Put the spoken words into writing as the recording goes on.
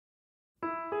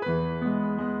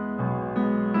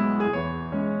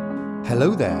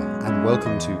Hello there, and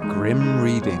welcome to Grim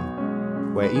Reading,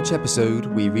 where each episode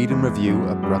we read and review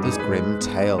a Brothers Grimm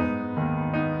tale.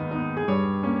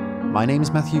 My name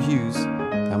is Matthew Hughes,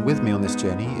 and with me on this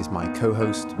journey is my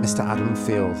co-host, Mr. Adam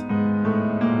Field.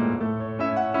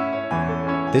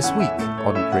 This week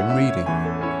on Grim Reading,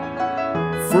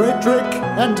 Frederick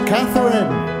and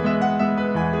Catherine.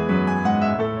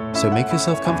 So make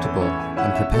yourself comfortable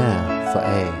and prepare for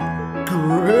a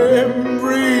Grim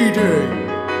Reading.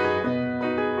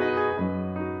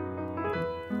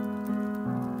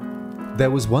 There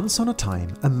was once on a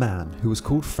time a man who was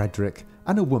called Frederick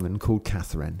and a woman called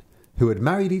Catherine, who had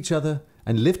married each other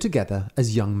and lived together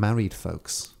as young married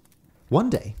folks.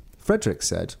 One day, Frederick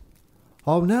said,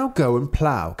 "I'll now go and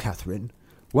plough, Catherine.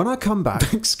 When I come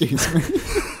back..." Excuse me.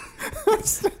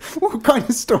 What kind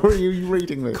of story are you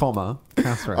reading with? Comma,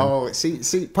 Catherine. Oh,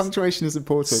 see, punctuation is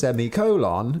important.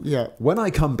 Semicolon. Yeah. "When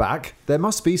I come back, there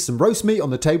must be some roast meat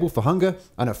on the table for hunger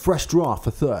and a fresh draught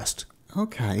for thirst."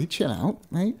 Okay, chill out,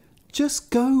 mate. "Just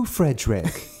go,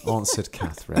 Frederick," answered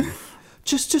Catherine.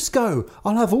 Just go.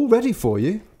 I'll have all ready for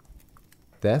you."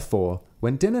 Therefore,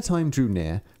 when dinner time drew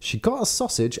near, she got a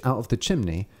sausage out of the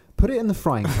chimney, put it in the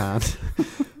frying pan,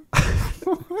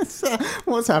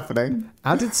 What's happening?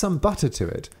 added some butter to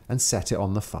it, and set it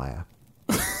on the fire.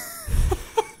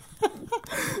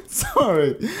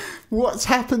 Sorry. What's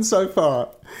happened so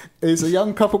far is a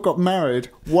young couple got married.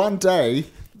 One day,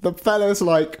 the fella's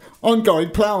like, "I'm going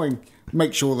ploughing.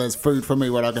 Make sure there's food for me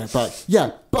when I get back."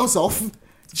 Yeah, buzz off.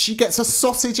 She gets a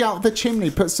sausage out of the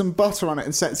chimney, puts some butter on it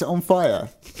and sets it on fire.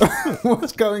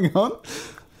 What's going on?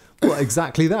 Well,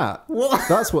 exactly that. What?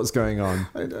 That's what's going on.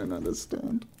 I don't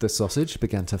understand. The sausage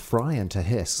began to fry and to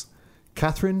hiss.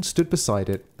 Catherine stood beside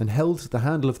it and held the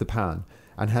handle of the pan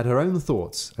and had her own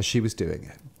thoughts as she was doing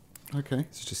it. Okay.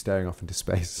 She's just staring off into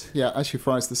space. Yeah, as she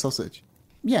fries the sausage.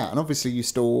 Yeah, and obviously you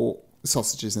store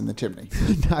sausages in the chimney.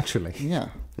 Naturally. Yeah.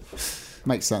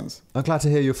 Makes sense. I'm glad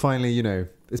to hear you're finally,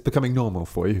 it's becoming normal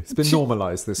for you. It's been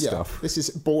normalised, this stuff. This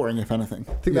is boring, if anything.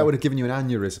 I think that would have given you an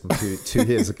aneurysm two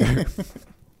years ago.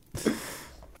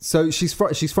 So she's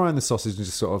frying the sausage and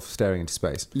just sort of staring into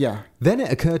space. Yeah. Then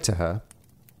it occurred to her,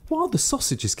 while the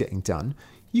sausage is getting done,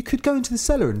 you could go into the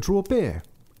cellar and draw beer.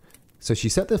 So she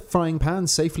set the frying pan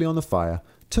safely on the fire,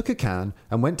 took a can,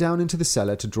 and went down into the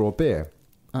cellar to draw beer.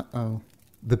 Uh-oh.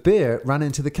 The beer ran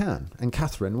into the can, and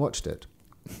Catherine watched it.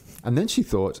 And then she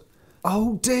thought,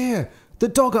 "Oh dear, the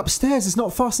dog upstairs is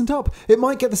not fastened up. It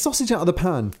might get the sausage out of the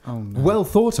pan." Oh no. Well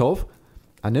thought of.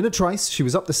 And in a trice, she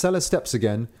was up the cellar steps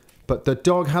again, but the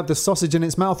dog had the sausage in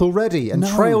its mouth already and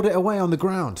trailed it away on the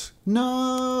ground.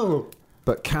 No!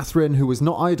 But Catherine, who was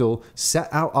not idle, set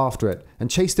out after it and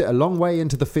chased it a long way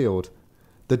into the field.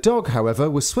 The dog, however,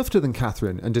 was swifter than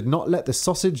Catherine and did not let the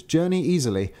sausage journey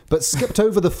easily, but skipped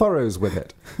over the furrows with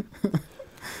it.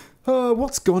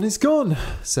 "What's gone is gone,"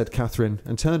 said Catherine,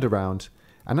 and turned around.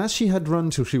 And as she had run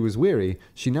till she was weary,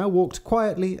 she now walked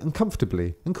quietly and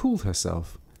comfortably and cooled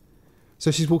herself.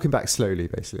 So she's walking back slowly,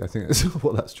 basically. I think that's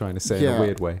what that's trying to say in a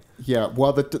weird way. Yeah,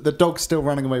 while the dog's still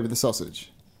running away with the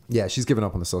sausage. Yeah, she's given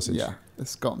up on the sausage. Yeah,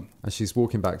 it's gone. And she's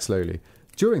walking back slowly.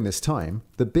 During this time,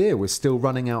 the beer was still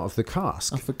running out of the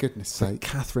cask. Oh, for goodness But sake.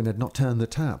 Catherine had not turned the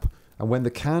tap. And when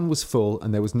the can was full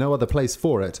and there was no other place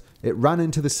for it, it ran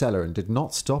into the cellar and did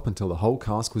not stop until the whole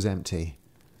cask was empty.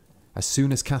 As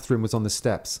soon as Catherine was on the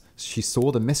steps, she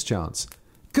saw the mischance.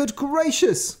 "Good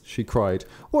gracious!" she cried.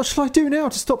 "What shall I do now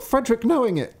to stop Frederick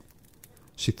knowing it?"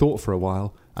 She thought for a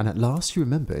while, and at last she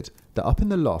remembered that up in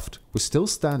the loft was still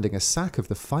standing a sack of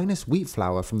the finest wheat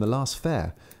flour from the last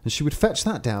fair, and she would fetch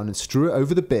that down and strew it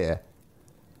over the beer.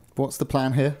 What's the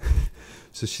plan here?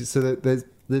 So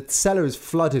the cellar is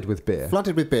flooded with beer.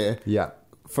 Flooded with beer. Yeah.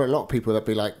 For a lot of people, that'd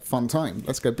be like, fun time.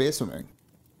 Let's go beer swimming.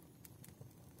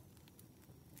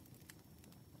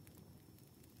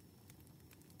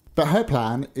 But her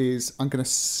plan is, I'm going to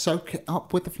soak it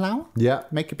up with the flour. Yeah.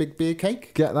 Make a big beer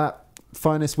cake. Get that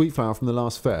finest wheat flour from the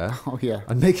last fair. Oh, yeah.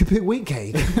 And make a big wheat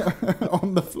cake.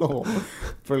 On the floor.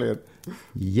 Brilliant.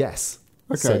 "Yes,"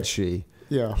 Okay. said she.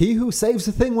 Yeah. "He who saves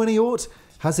a thing when he ought,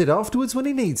 has it afterwards when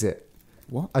he needs it."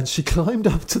 What? And she climbed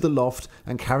up to the loft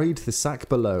and carried the sack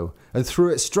below and threw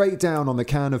it straight down on the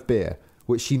can of beer,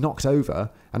 which she knocked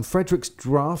over, and Frederick's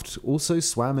draught also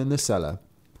swam in the cellar.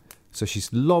 So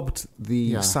she's lobbed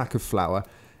the sack of flour,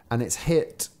 and it's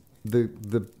hit the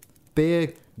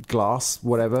beer glass,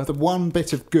 whatever. The one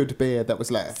bit of good beer that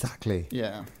was left. Exactly.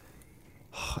 Yeah.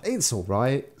 "It's all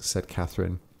right," said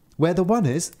Catherine. "Where the one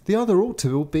is, the other ought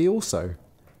to be also."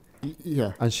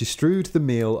 Yeah. And she strewed the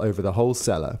meal over the whole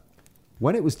cellar.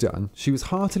 When it was done, she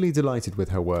was heartily delighted with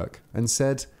her work, and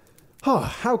said,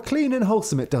 "How clean and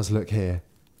wholesome it does look here."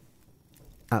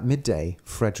 At midday,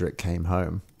 Frederick came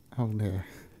home. Oh, no.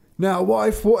 Now,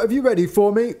 wife, what have you ready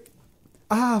for me?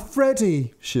 Ah,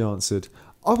 Freddie, she answered.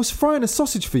 I was frying a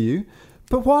sausage for you,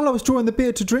 but while I was drawing the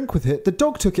beer to drink with it, the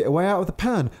dog took it away out of the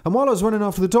pan, and while I was running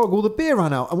after the dog, all the beer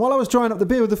ran out, and while I was drying up the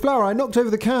beer with the flour, I knocked over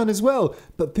the can as well.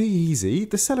 But be easy,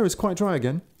 the cellar is quite dry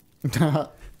again,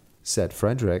 said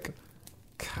Frederick.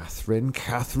 Catherine,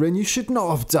 you should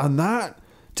not have done that.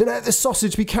 To let the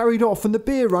sausage be carried off and the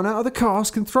beer run out of the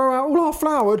cask and throw out all our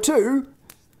flour too.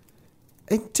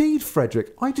 Indeed,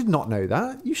 Frederick, I did not know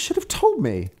that. You should have told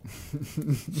me.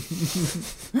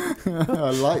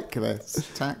 I like this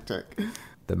tactic.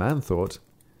 The man thought,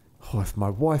 if my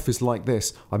wife is like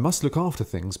this, I must look after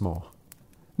things more.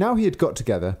 Now he had got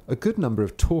together a good number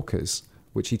of talkers,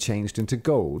 which he changed into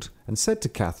gold, and said to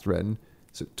Catherine,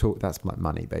 that's like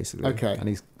money basically. Okay. And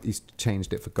he's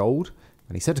changed it for gold,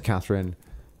 and he said to Catherine,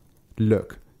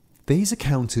 look, these are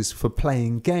counters for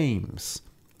playing games.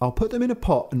 I'll put them in a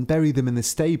pot and bury them in the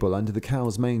stable under the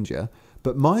cow's manger,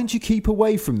 but mind you keep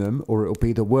away from them or it'll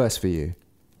be the worse for you.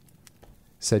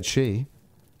 Said she,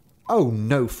 Oh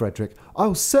no, Frederick,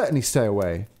 I'll certainly stay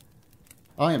away.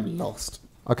 I am lost.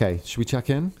 Okay, should we check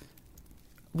in?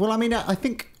 Well, I mean, I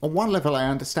think on one level I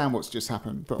understand what's just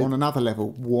happened, but on another level,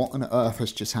 what on earth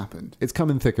has just happened? It's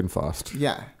coming thick and fast.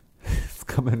 Yeah. It's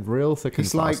coming real thick and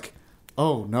It's fast. like,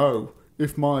 oh no,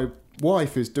 if my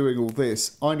wife is doing all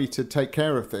this, I need to take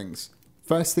care of things.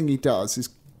 First thing he does is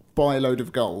buy a load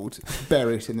of gold,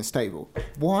 bury it in the stable.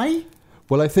 Why?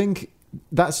 Well, I think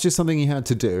that's just something he had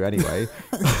to do anyway.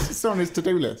 It's just on his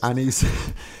to-do list.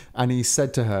 And he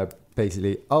said to her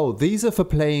basically, these are for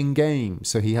playing games.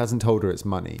 So he hasn't told her it's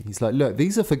money. He's like, look,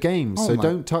 these are for games, so my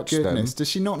don't touch goodness. them. Does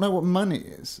she not know what money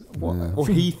is? What? Yeah. Or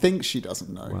he thinks she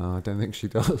doesn't know. Well, I don't think she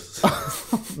does.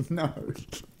 No.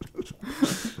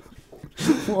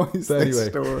 What is But this anyway.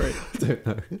 story? I don't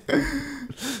know.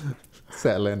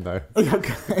 Settle in though.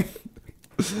 Okay.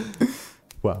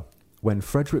 Well, when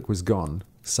Frederick was gone,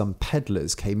 some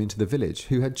peddlers came into the village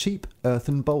who had cheap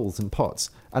earthen bowls and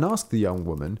pots and asked the young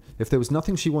woman if there was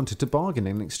nothing she wanted to bargain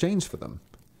in exchange for them.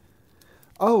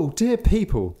 Oh, dear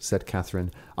people, said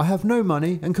Catherine, I have no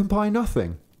money and can buy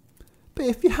nothing. But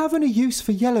if you have any use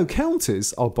for yellow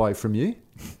counters, I'll buy from you.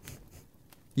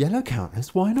 Yellow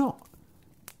counters? Why not?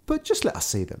 But just let us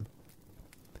see them.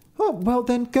 Oh, well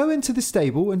then go into the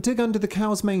stable and dig under the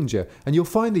cow's manger and you'll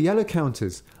find the yellow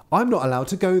counters. I'm not allowed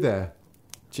to go there.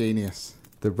 Genius.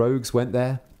 The rogues went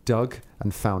there, dug,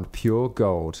 and found pure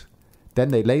gold. Then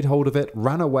they laid hold of it,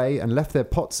 ran away, and left their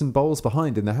pots and bowls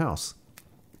behind in the house.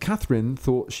 Catherine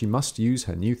thought she must use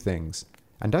her new things,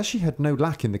 and as she had no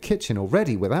lack in the kitchen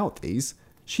already without these,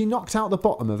 she knocked out the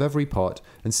bottom of every pot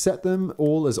and set them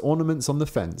all as ornaments on the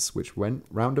fence, which went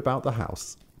round about the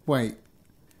house. Wait.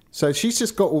 So she's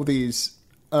just got all these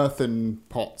earthen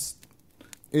pots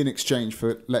in exchange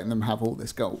for letting them have all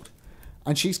this gold.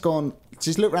 And she's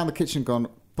looked around the kitchen and gone,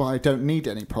 but I don't need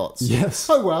any pots. Yes.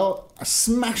 Oh, well,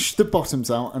 smash the bottoms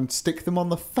out and stick them on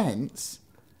the fence.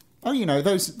 Oh, you know,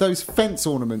 those fence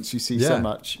ornaments you see so Yeah.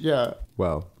 much. Yeah.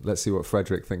 Well, let's see what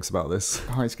Frederick thinks about this.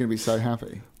 Oh, he's going to be so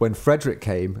happy. When Frederick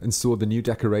came and saw the new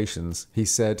decorations, he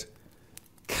said,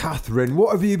 Catherine,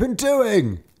 what have you been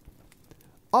doing?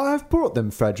 I have brought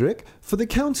them, Frederick, for the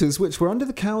counters which were under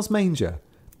the cow's manger.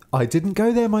 I didn't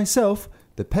go there myself.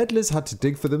 The peddlers had to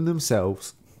dig for them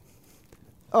themselves.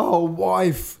 Oh,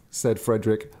 wife, said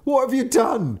Frederick, what have you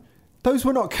done? Those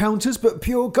were not counters, but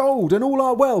pure gold and all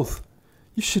our wealth.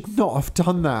 You should not have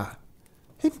done that.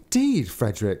 Indeed,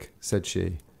 Frederick, said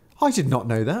she. I did not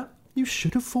know that. You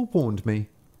should have forewarned me.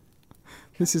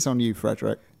 This is on you,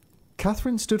 Frederick.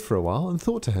 Catherine stood for a while and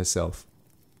thought to herself.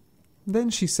 Then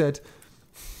she said,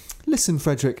 Listen,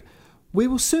 Frederick, we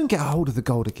will soon get hold of the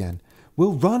gold again.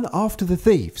 We'll run after the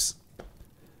thieves.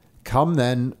 Come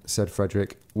then, said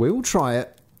Frederick. We'll try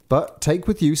it, but take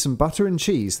with you some butter and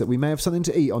cheese that we may have something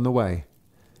to eat on the way.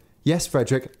 Yes,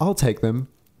 Frederick, I'll take them.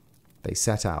 They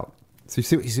set out. So you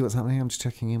see what's happening? I'm just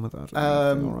checking in with that.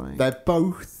 All right. They're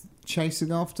both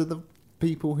chasing after the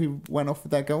people who went off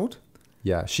with their gold.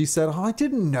 Yeah, she said, I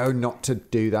didn't know not to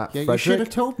do that, Yeah, Frederick. you should have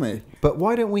told me. But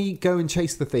why don't we go and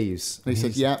chase the thieves? And he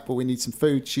said, yeah, but we need some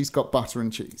food. She's got butter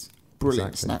and cheese.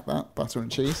 Brilliant. Exactly. Snack that. Butter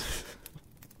and cheese.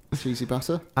 Cheesy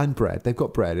butter. And bread. They've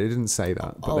got bread. It didn't say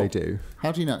that, but they do.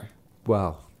 How do you know?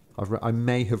 Well, I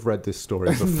may have read this story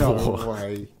before. No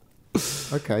way.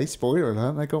 Okay, spoiler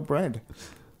alert, they got bread.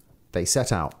 They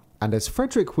set out, and as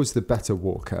Frederick was the better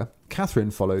walker,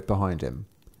 Catherine followed behind him.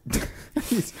 Do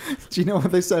you know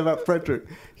what they say about Frederick?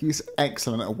 He's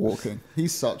excellent at walking.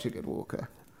 He's such a good walker.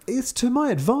 It's to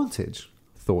my advantage,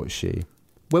 thought she.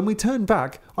 When we turn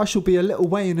back, I shall be a little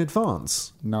way in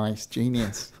advance. Nice,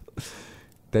 genius.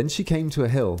 Then she came to a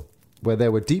hill where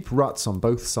there were deep ruts on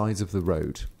both sides of the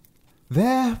road.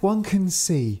 There one can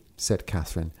see, said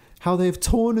Catherine, how they have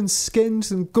torn and skinned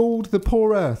and galled the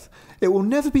poor earth. It will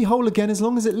never be whole again as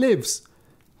long as it lives.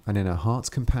 And in her heart's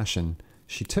compassion,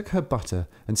 she took her butter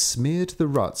and smeared the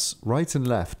ruts right and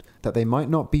left, that they might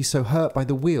not be so hurt by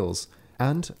the wheels.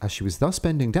 And, as she was thus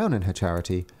bending down in her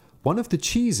charity, one of the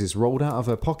cheeses rolled out of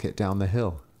her pocket down the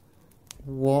hill.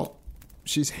 What?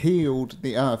 She's healed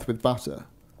the earth with butter.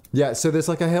 Yeah, so there's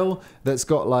like a hill that's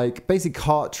got like basic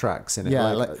cart tracks in it.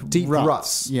 Yeah, like deep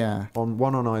ruts. Yeah. On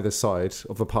one on either side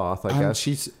of the path, I And guess.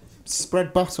 she's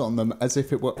spread butter on them as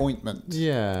if it were ointment.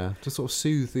 Yeah, to sort of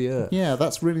soothe the earth. Yeah,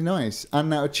 that's really nice. And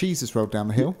now a cheese has rolled down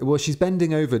the hill. Well, she's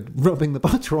bending over, rubbing the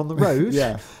butter on the road.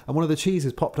 Yeah. And one of the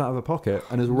cheeses popped out of her pocket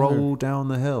and has rolled down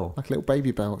the hill. Like a little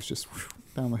baby bell, it's just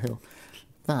down the hill.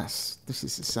 This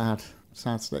is a sad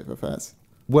state of affairs.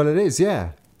 Well, it is,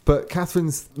 yeah. But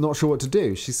Catherine's not sure what to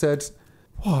do. She said,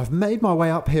 I've made my way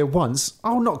up here once.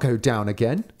 I'll not go down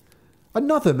again.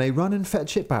 Another may run and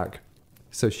fetch it back.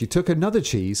 So she took another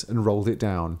cheese and rolled it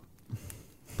down.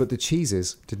 But the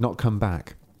cheeses did not come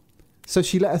back. So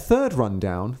she let a third run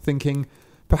down, thinking,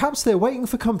 perhaps they're waiting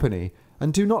for company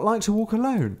and do not like to walk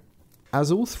alone.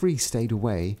 As all three stayed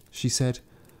away, she said,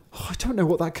 I don't know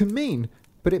what that can mean,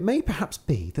 but it may perhaps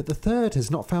be that the third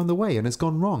has not found the way and has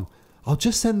gone wrong. I'll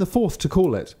just send the fourth to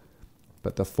call it.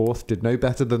 But the fourth did no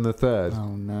better than the third. Oh,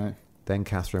 no. Then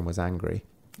Catherine was angry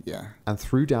Yeah. and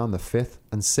threw down the fifth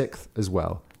and sixth as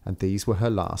well, and these were her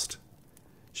last.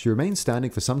 She remained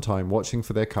standing for some time watching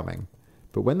for their coming,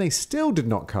 but when they still did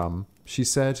not come, she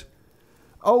said,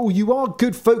 Oh, you are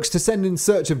good folks to send in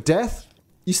search of death.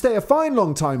 You stay a fine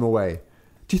long time away.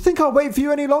 Do you think I'll wait for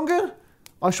you any longer?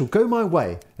 I shall go my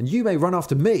way, and you may run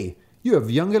after me. You have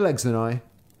younger legs than I.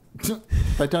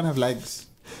 They don't have legs.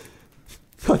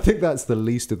 I think that's the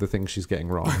least of the things she's getting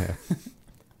wrong here.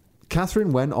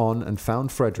 Catherine went on and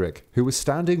found Frederick, who was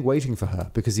standing waiting for her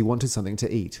because he wanted something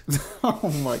to eat.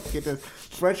 Oh my goodness.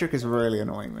 Frederick is really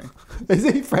annoying me. Is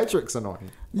he? Frederick's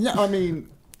annoying. Yeah, I mean,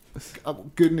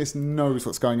 goodness knows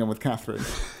what's going on with Catherine.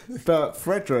 But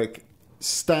Frederick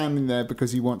standing there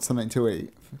because he wants something to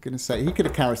eat. For goodness sake, he could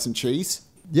have carried some cheese.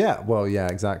 Yeah, well, yeah,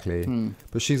 exactly.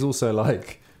 But she's also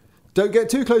like, don't get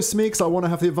too close to me because I want to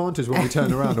have the advantage when we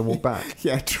turn around and walk back.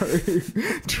 Yeah, true.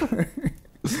 True.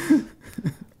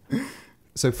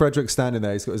 So Frederick's standing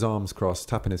there, he's got his arms crossed,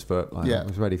 tapping his foot. Like, Yeah.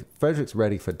 he's ready. Frederick's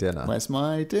ready for dinner. Where's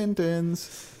my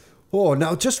din-dins? Oh,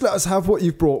 now just let us have what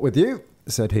you've brought with you,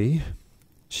 said he.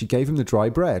 She gave him the dry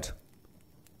bread.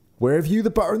 Where have you the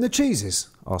butter and the cheeses?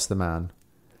 Asked the man.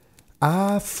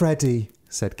 Ah, Freddie,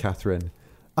 said Catherine.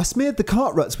 I smeared the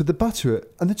cart ruts with the butter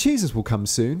and the cheeses will come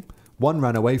soon. One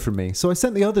ran away from me, so I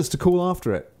sent the others to call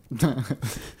after it.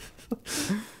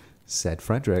 Said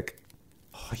Frederick.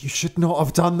 Oh, you should not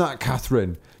have done that,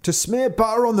 Catherine. To smear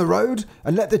butter on the road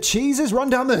and let the cheeses run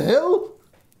down the hill?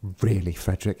 Really,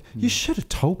 Frederick, you should have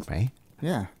told me.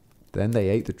 Yeah. Then they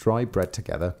ate the dry bread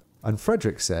together, and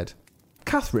Frederick said,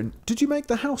 Catherine, did you make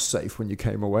the house safe when you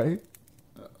came away?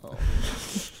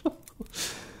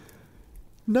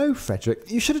 No, Frederick,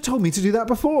 you should have told me to do that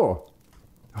before.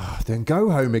 Oh, then go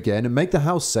home again and make the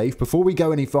house safe before we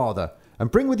go any farther,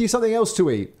 and bring with you something else to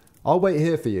eat. I'll wait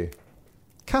here for you.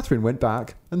 Catherine went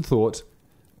back and thought,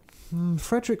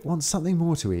 Frederick wants something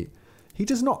more to eat. He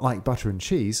does not like butter and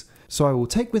cheese, so I will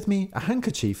take with me a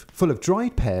handkerchief full of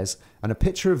dried pears and a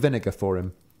pitcher of vinegar for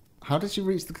him. How did you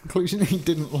reach the conclusion he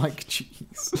didn't like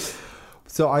cheese?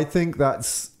 So I think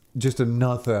that's just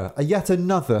yet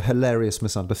another hilarious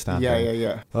misunderstanding.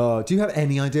 Yeah. Do you have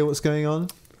any idea what's going on?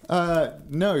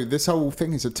 No, this whole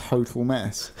thing is a total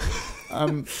mess.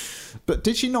 But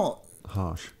did she not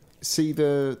Harsh. see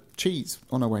the cheese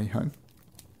on her way home?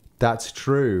 That's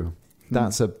true.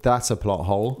 That's a plot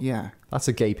hole. Yeah. That's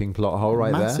a gaping plot hole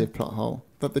right there. Massive plot hole.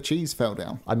 That the cheese fell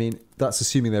down. I mean, that's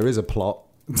assuming there is a plot.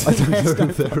 I don't know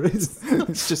if there is.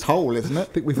 It's just whole, isn't I it?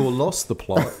 think we've all lost the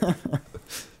plot.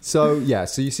 So you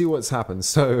see what's happened.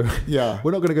 So Yeah.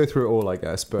 we're not going to go through it all, I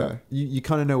guess, but No. you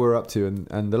kind of know where we're up to.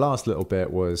 And the last little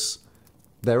bit was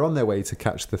they're on their way to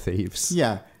catch the thieves.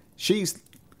 Yeah. She's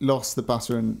lost the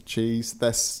butter and cheese.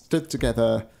 They're stood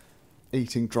together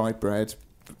eating dried bread,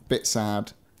 bit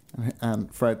sad.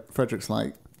 And Frederick's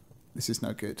like, this is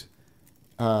no good.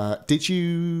 Did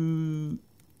you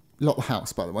lock the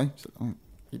house, by the way? So,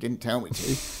 you didn't tell me to.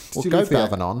 Did you leave the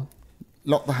oven on?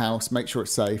 Lock the house, make sure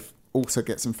it's safe. Also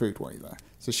get some food while you're there.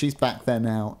 So she's back there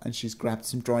now, and she's grabbed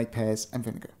some dried pears and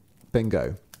vinegar.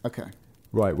 Bingo. Okay.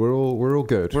 Right, we're all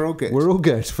good. We're all good. We're all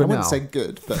good for I now. wouldn't say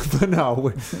good, but For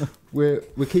now, we're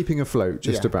keeping afloat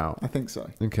just yeah, about. I think so.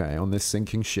 Okay, on this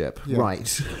sinking ship. Yeah.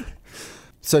 Right.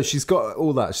 So she's got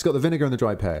all that. She's got the vinegar and the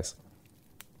dried pears.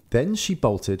 Then she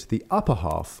bolted the upper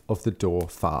half of the door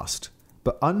fast,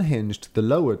 but unhinged the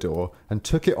lower door and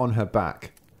took it on her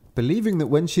back, believing that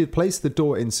when she had placed the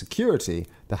door in security,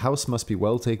 the house must be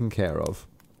well taken care of.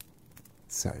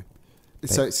 So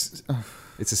So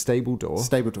it's a stable door.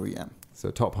 stable door, yeah. So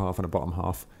a top half and a bottom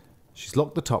half. She's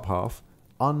locked the top half,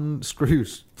 unscrewed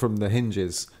from the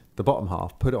hinges the bottom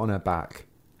half, put it on her back,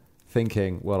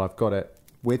 thinking, well, I've got it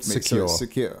With me, so secure. it's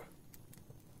secure.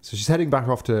 So she's heading back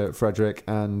off to Frederick,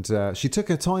 and she took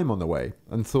her time on the way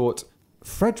and thought,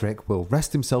 Frederick will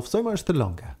rest himself so much the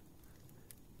longer.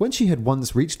 When she had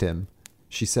once reached him,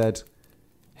 she said,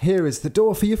 here is the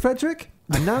door for you, Frederick,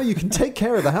 and now you can take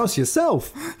care of the house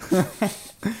yourself.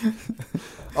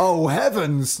 Oh,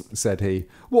 heavens, said he.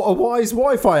 What a wise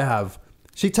wife I have.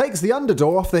 She takes the under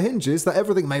door off the hinges that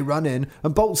everything may run in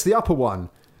and bolts the upper one.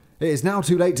 It is now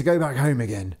too late to go back home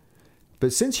again.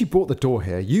 But since you brought the door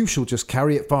here, you shall just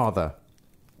carry it farther.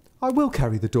 I will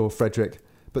carry the door, Frederick,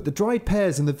 but the dried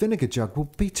pears and the vinegar jug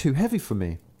will be too heavy for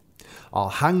me. I'll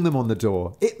hang them on the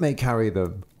door. It may carry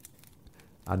them.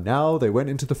 And now they went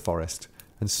into the forest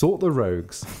and sought the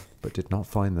rogues, but did not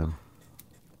find them.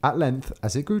 At length,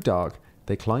 as it grew dark,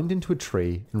 they climbed into a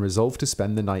tree and resolved to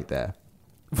spend the night there.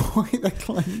 Why are they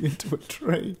climbing into a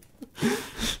tree?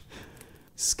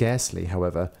 Scarcely,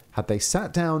 however, had they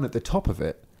sat down at the top of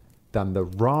it, than the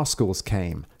rascals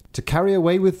came, to carry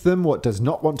away with them what does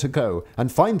not want to go,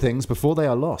 and find things before they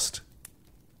are lost.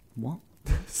 What?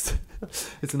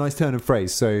 It's a nice turn of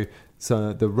phrase. So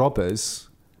the robbers,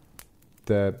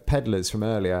 the peddlers from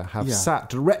earlier, have Yeah. sat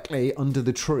directly under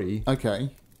the tree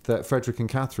Okay. that Frederick and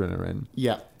Catherine are in.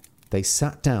 Yeah. They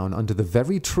sat down under the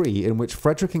very tree in which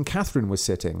Frederick and Catherine were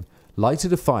sitting,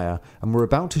 lighted a fire, and were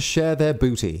about to share their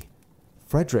booty.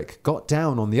 Frederick got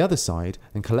down on the other side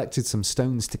and collected some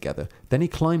stones together. Then he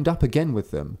climbed up again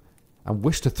with them and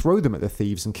wished to throw them at the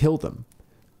thieves and kill them.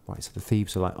 Right, so the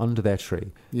thieves are like under their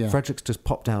tree. Yeah. Frederick's just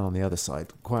popped down on the other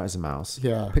side, quiet as a mouse.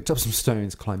 Yeah. Picked up some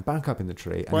stones, climbed back up in the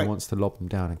tree, and Wait. he wants to lob them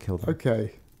down and kill them.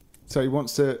 Okay. So he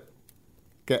wants to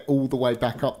get all the way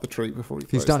back up the tree before he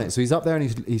throws He's done them. it. So he's up there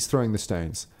and he's throwing the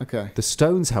stones. Okay. The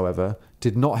stones, however,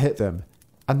 did not hit them,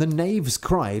 and the knaves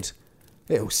cried,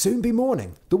 "It'll soon be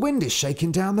morning. The wind is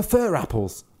shaking down the fir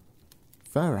apples."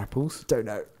 Fir apples? Don't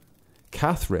know.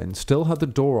 Catherine still had the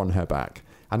door on her back,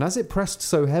 and as it pressed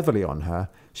so heavily on her,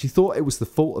 she thought it was the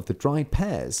fault of the dried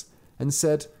pears, and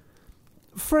said,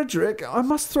 "Frederick, I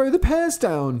must throw the pears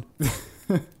down."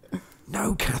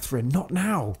 "No, Catherine, not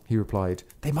now," he replied.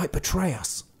 "They might betray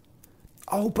us."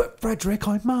 "Oh, but Frederick,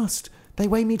 I must. They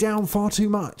weigh me down far too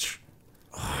much."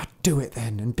 "Ah, do it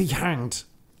then, and be hanged."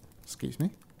 Excuse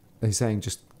me? He's saying,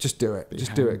 just do it. Be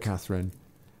Just do it, hanged. Catherine.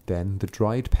 Then the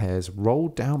dried pears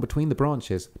rolled down between the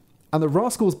branches, and the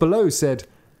rascals below said,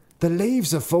 "The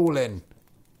leaves are falling."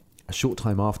 A short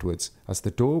time afterwards, as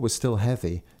the door was still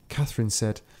heavy, Catherine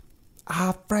said,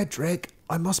 "Ah, Frederick,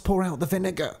 I must pour out the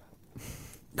vinegar."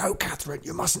 "No, Catherine,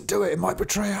 you mustn't do it. It might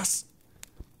betray us."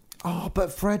 "Oh,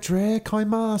 but Frederick, I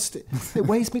must. It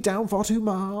weighs me down far too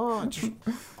much."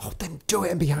 "Oh, then do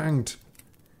it and be hanged."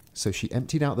 So she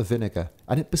emptied out the vinegar,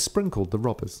 and it besprinkled the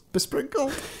robbers.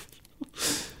 Besprinkled?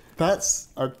 That's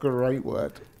a great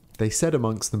word. They said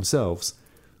amongst themselves,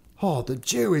 "Oh, the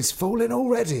dew is falling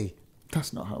already."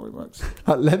 That's not how it works.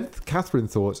 At length, Catherine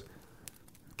thought,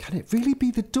 "Can it really be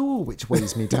the door which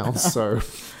weighs me down so?"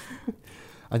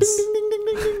 and, Ding, ding, ding,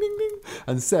 ding, ding, ding, ding, ding.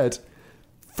 and said,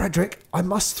 "Frederick, I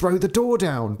must throw the door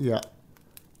down." Yeah.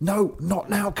 "No, not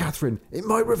now, Catherine. It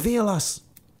might reveal us."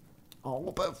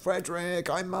 "Oh, but Frederick,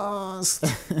 I must.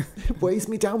 It weighs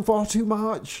me down far too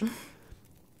much."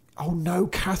 "Oh, no,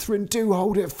 Catherine, do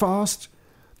hold it fast."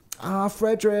 "Ah,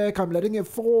 Frederick, I'm letting it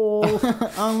fall."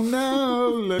 Oh no,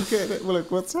 look at it. Well, look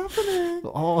what's happening.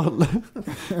 Oh,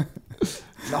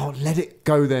 let it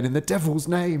go then, in the devil's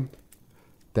name.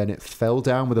 Then it fell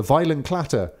down with a violent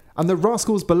clatter, and the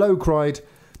rascals below cried,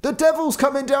 "The devil's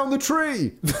coming down the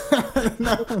tree!"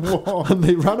 What? And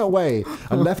they ran away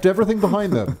and left everything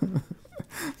behind them.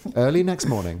 Early next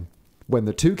morning, when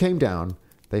the two came down,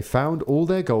 they found all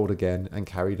their gold again and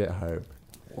carried it home.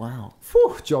 Wow.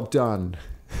 Phew, job done.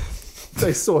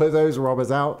 They saw those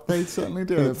robbers out They certainly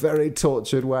in a did. very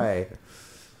tortured way.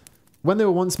 When they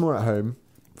were once more at home,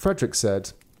 Frederick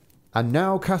said, "And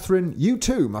now, Catherine, you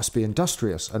too must be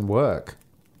industrious and work."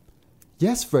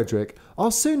 "Yes, Frederick,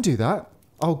 I'll soon do that.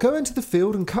 I'll go into the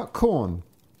field and cut corn."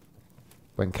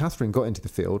 When Catherine got into the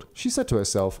field, she said to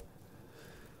herself,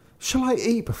 Shall I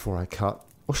eat before I cut,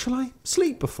 or shall I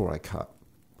sleep before I cut?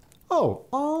 Oh,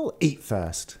 I'll eat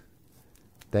first.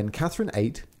 Then Catherine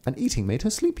ate, and eating made her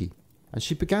sleepy, and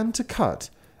she began to cut,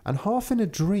 and half in a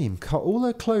dream cut all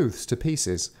her clothes to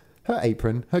pieces, her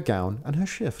apron, her gown, and her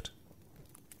shift.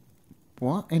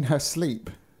 What? In her sleep?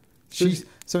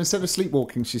 So instead of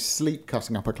sleepwalking, she's sleep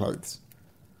cutting up her clothes.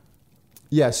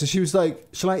 Yeah, so she was like,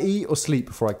 shall I eat or sleep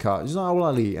before I cut? She's like, oh, well,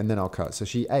 I'll eat and then I'll cut. So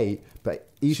she ate, but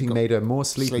eating made her more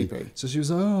sleepy. So she was,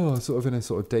 sort of in a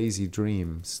sort of daisy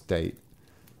dream state.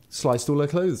 Sliced all her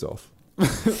clothes off.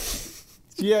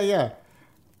 Yeah.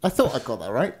 I thought I got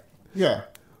that right. Yeah.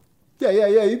 Yeah,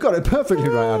 you got it perfectly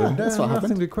right, Adam. That's what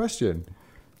happened. Nothing to question.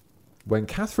 When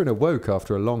Catherine awoke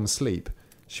after a long sleep,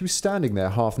 she was standing there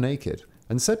half naked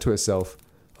and said to herself,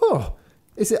 oh,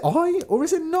 is it I or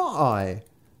is it not I?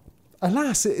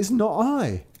 Alas, it is not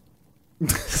I.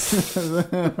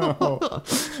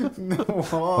 No.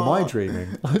 Am I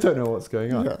dreaming? I don't know what's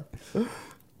going on. Yeah.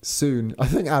 Soon, I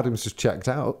think Adam's just checked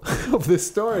out of this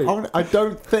story. I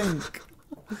don't think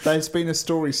there's been a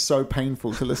story so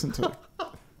painful to listen to.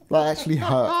 That actually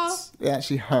hurts. It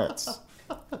actually hurts.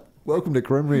 Welcome to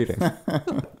Grim Reading.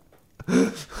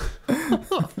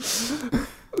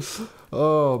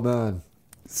 Oh, man.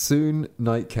 Soon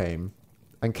night came,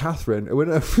 and Catherine...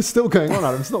 We're still going on,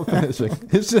 Adam. It's not finishing.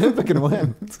 It's never going to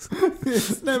end.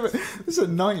 It's a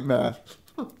nightmare.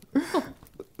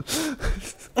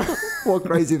 What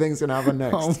crazy thing's going to happen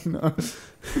next? Oh, no.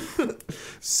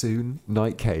 Soon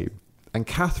night came, and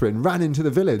Catherine ran into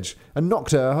the village and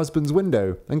knocked at her husband's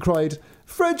window and cried,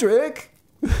 Frederick!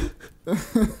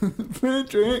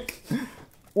 Frederick!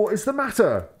 What is the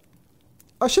matter?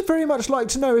 I should very much like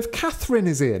to know if Catherine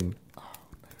is in.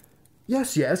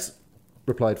 Yes,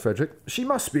 replied Frederick. She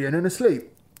must be in and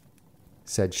asleep,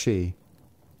 said she.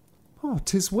 Oh,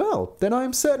 'tis well. Then I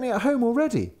am certainly at home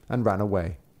already, and ran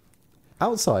away.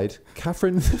 Outside,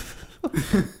 Catherine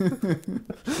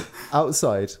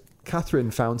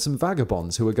found some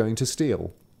vagabonds who were going to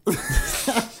steal.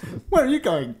 Where are you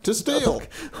going? To steal?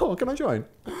 Oh, can I join?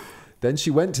 Then she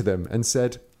went to them and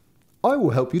said, I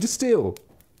will help you to steal.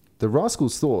 The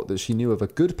rascals thought that she knew of a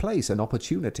good place and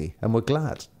opportunity, and were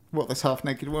glad. What, this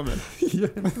half-naked woman? Yeah.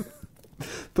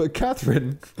 But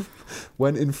Catherine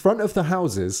went in front of the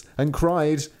houses and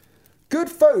cried, Good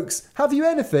folks, have you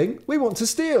anything? We want to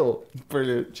steal.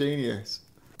 Brilliant. Genius.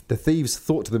 The thieves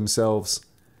thought to themselves,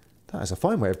 that is a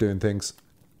fine way of doing things,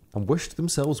 and wished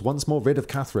themselves once more rid of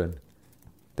Catherine.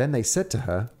 Then they said to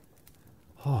her,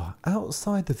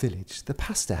 outside the village, the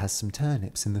pastor has some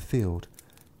turnips in the field.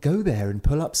 Go there and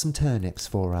pull up some turnips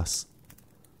for us.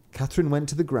 Catherine went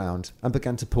to the ground and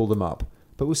began to pull them up,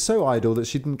 but was so idle that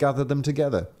she didn't gather them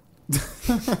together. Do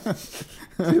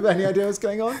you have any idea what's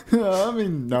going on? I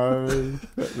mean, no.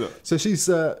 So she's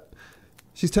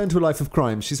turned to a life of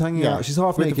crime. She's hanging out. She's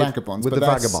half with naked the vagabonds, with but the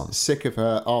they're vagabonds. Sick of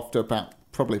her after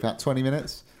probably about 20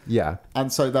 minutes. Yeah.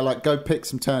 And so they're like, go pick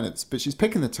some turnips. But she's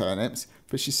picking the turnips,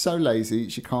 but she's so lazy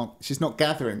she's not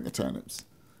gathering the turnips.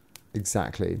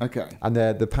 Exactly. Okay. And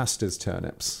they're the pastor's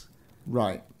turnips.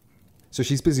 Right. So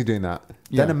she's busy doing that.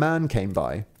 Yeah. Then a man came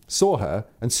by, saw her,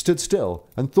 and stood still,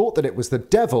 and thought that it was the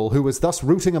devil who was thus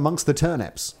rooting amongst the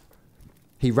turnips.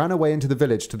 He ran away into the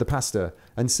village to the pastor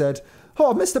and said,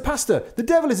 Oh, Mr. Pastor, the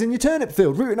devil is in your turnip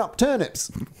field rooting up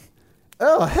turnips.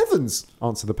 Oh, heavens,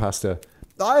 answered the pastor.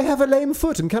 I have a lame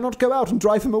foot and cannot go out and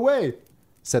drive him away,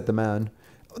 said the man.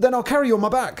 Then I'll carry you on my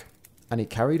back. And he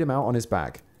carried him out on his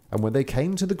back. And when they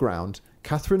came to the ground,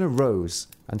 Catherine arose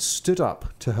and stood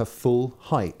up to her full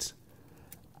height.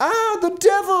 Ah, the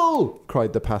devil!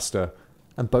 Cried the pastor,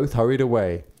 and both hurried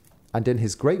away. And in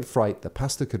his great fright, the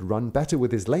pastor could run better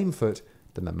with his lame foot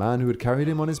than the man who had carried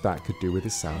him on his back could do with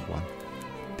his sound one.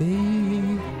 The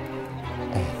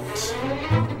end.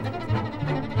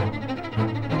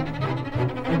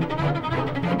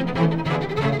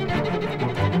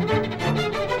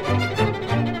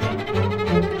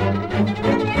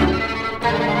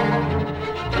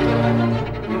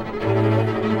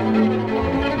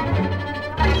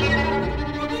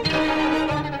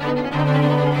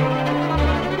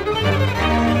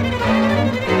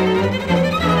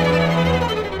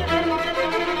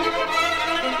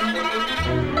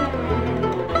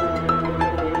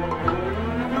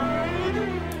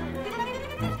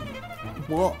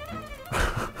 What?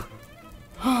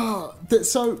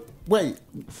 So, wait,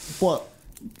 what?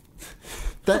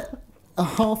 That a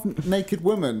half-naked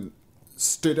woman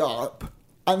stood up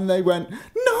and they went, no,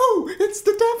 it's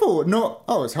the devil. Not,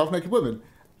 oh, it's a half-naked woman.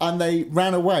 And they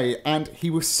ran away and he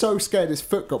was so scared his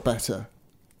foot got better.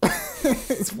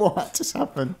 It's what just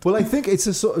happened. Well, I think it's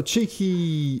a sort of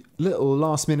cheeky little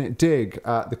last-minute dig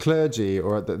at the clergy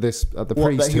or at the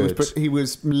priesthood. He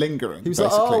was lingering. He was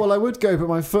basically. like, "Oh, well, I would go, but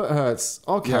my foot hurts.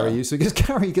 I'll carry Yeah. you." So he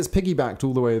gets piggybacked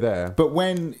all the way there. But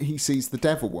when he sees the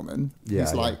devil woman, Yeah,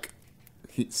 he's yeah. like,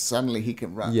 suddenly he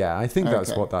can run. Yeah, I think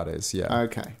that's Okay. what that is. Yeah.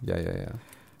 Okay. Yeah.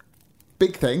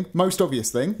 Big thing, most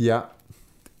obvious thing. Yeah.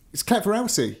 It's Clever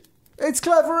Elsie. It's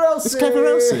Clever Elsie. It's Clever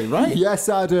Elsie, right? Yes,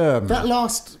 Adam. That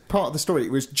last part of the story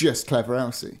was just Clever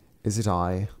Elsie. Is it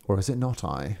I or is it not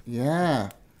I? Yeah.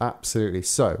 Absolutely.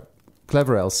 So,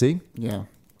 Clever Elsie Yeah.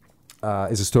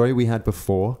 is a story we had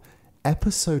before.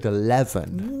 Episode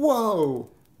 11. Whoa.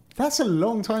 That's a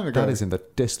long time ago. That is in the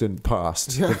distant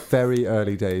past, Yeah. the very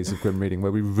early days of Grim Reading,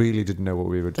 where we really didn't know what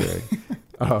we were doing.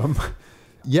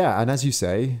 Yeah, and as you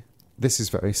say, this is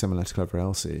very similar to Clever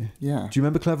Elsie. Yeah. Do you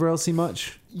remember Clever Elsie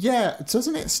much? Yeah.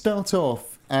 Doesn't it start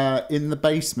off in the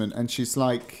basement and she's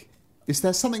like, is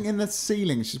there something in the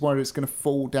ceiling? She's worried it's going to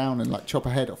fall down and like chop her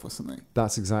head off or something.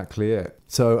 That's exactly it.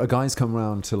 So a guy's come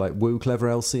round to like woo Clever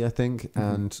Elsie, I think,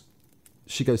 and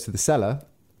she goes to the cellar,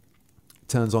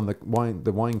 turns on the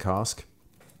wine cask,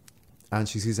 and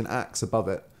she sees an axe above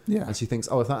it. Yeah. And she thinks,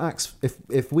 oh, if that axe,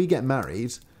 if we get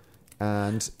married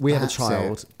and we have a That's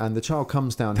child it. and the child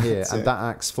comes down here That's and it. that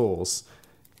axe falls,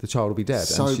 the child will be dead.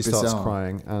 So and she starts bizarre.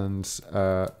 crying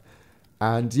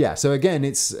and yeah, so again,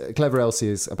 it's Clever Elsie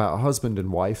is about a husband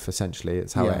and wife, essentially.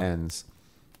 It's how it Yeah. ends.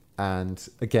 And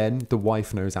again, the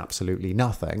wife knows absolutely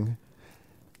nothing.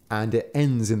 And it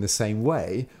ends in the same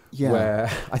way, Yeah.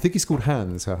 where I think he's called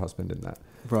Hans, her husband, in that.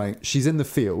 Right. She's in the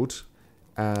field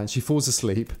and she falls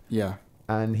asleep Yeah.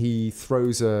 and he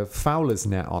throws a fowler's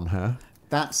net on her.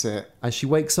 That's it. And she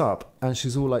wakes up and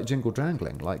she's all like jingle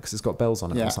jangling, like, because it's got bells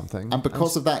on it Yeah. or something. And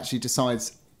because of that, she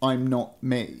decides, I'm not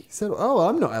me. He said, oh,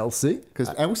 I'm not Elsie. Because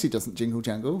Elsie doesn't jingle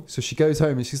jangle. So she goes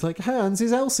home and she's like, Hans,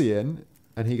 is Elsie in?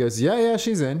 And he goes, yeah,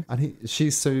 she's in. And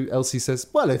so Elsie says,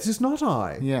 well, it is not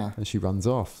I. Yeah. And she runs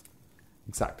off.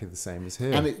 Exactly the same as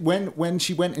here. And when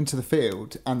she went into the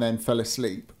field and then fell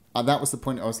asleep, that was the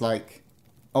point I was like,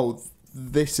 oh,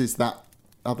 this is that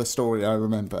other story I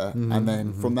remember. And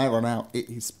then from there on out, it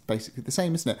is basically the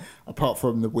same, isn't it? Apart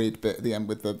from the weird bit at the end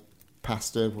with the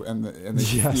pasta and the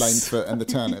Yes. lame foot and the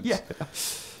turnips. Yeah.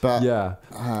 But, Yeah.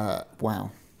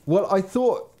 wow. Well, I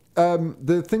thought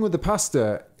the thing with the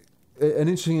pasta, an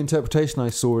interesting interpretation I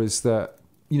saw is that,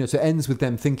 so it ends with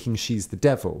them thinking she's the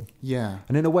devil. Yeah.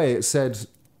 And in a way, it said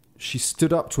she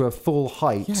stood up to her full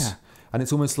height. Yeah. And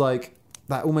it's almost like,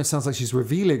 that almost sounds like she's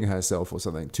revealing herself or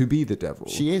something to be the devil.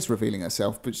 She is revealing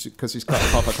herself because she's cut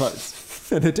off half her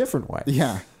clothes. In a different way.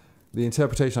 Yeah. The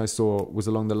interpretation I saw was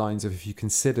along the lines of if you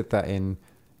considered that in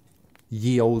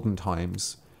ye olden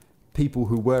times, people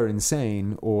who were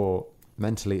insane or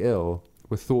mentally ill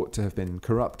were thought to have been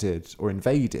corrupted or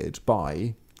invaded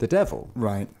by the devil.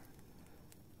 Right.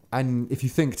 And if you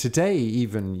think today,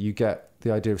 even, you get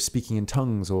the idea of speaking in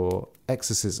tongues or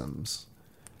exorcisms.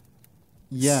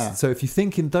 Yeah. So if you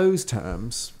think in those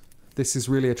terms, this is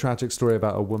really a tragic story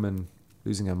about a woman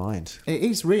losing her mind. It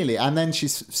is really. And then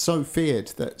she's so feared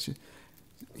that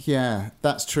yeah,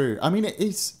 that's true. I mean, it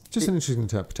is Just an interesting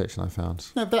interpretation I found.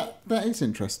 No, that is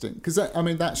interesting because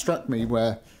that struck me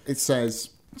where it says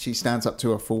she stands up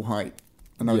to her full height,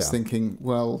 and I was Yeah. thinking,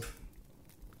 well,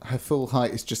 her full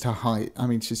height is just her height. I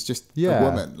mean, she's just Yeah. a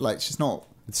woman. Like she's not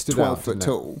It stood 12 out, foot didn't it?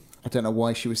 tall. I don't know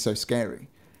why she was so scary.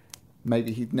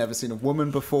 Maybe he'd never seen a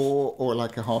woman before, or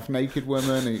like a half naked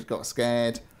woman, and he got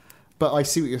scared. But I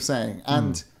see what you're saying,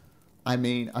 and I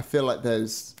mean, I feel like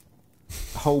there's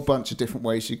a whole bunch of different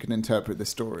ways you can interpret the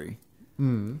story.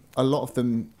 A lot of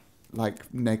them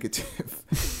like negative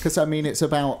because I mean it's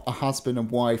about a husband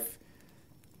and wife.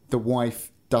 The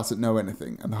wife doesn't know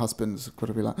anything and the husband's got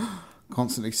to be like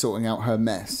constantly sorting out her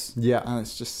mess, Yeah. and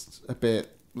it's just a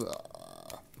bit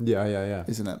Yeah.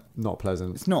 isn't it? Not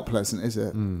pleasant. It's not pleasant, is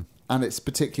it? And it's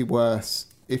particularly worse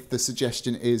if the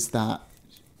suggestion is that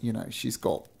she's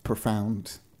got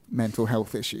profound mental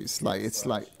health issues. Like it's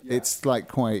like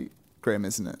quite grim,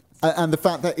 isn't it? And the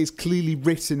fact that it's clearly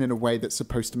written in a way that's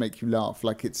supposed to make you laugh,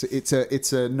 like it's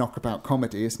a knockabout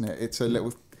comedy, isn't it?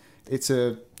 It's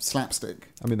a slapstick.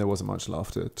 I mean, there wasn't much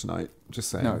laughter tonight, just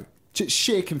saying. No, just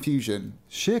sheer confusion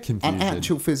Sheer confusion. and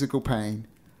actual physical pain.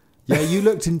 Yeah, you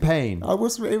looked in pain. It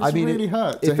was really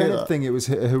hurt. If to hear anything, it was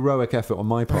a heroic effort on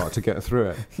my part to get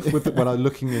through it. When I'm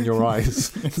looking in your eyes,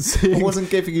 seeing I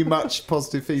wasn't giving you much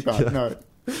positive feedback. No.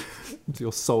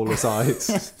 your soulless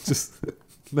eyes. Just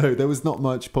no, there was not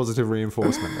much positive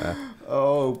reinforcement there.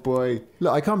 Oh boy.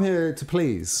 Look, I come here to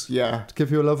please. Yeah. To give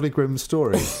you a lovely grim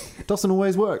story. Doesn't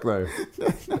always work though.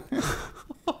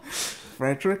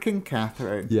 Frederick and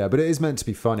Catherine. Yeah, but it is meant to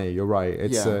be funny. You're right.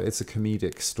 Yeah. It's a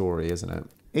comedic story, isn't it?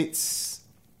 It's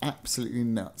absolutely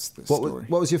nuts, this What story.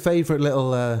 what was your favourite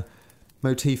little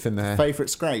motif in there?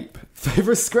 Favourite scrape?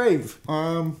 Favourite scrape?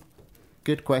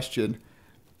 Good question.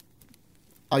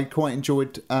 I quite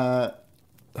enjoyed her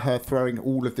throwing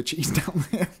all of the cheese down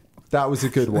there. That was a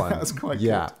good one. That was quite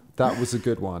yeah, good. that was a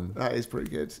good one. That is pretty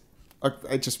good.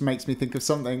 It just makes me think of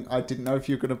something. I didn't know if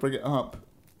you were going to bring it up,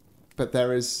 but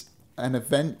there is an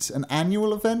event, an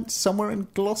annual event somewhere in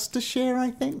Gloucestershire, I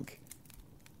think,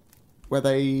 where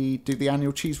they do the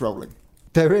annual cheese rolling.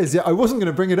 There is. Yeah, I wasn't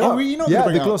going to bring it up. were you not Yeah,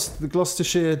 gonna bring it the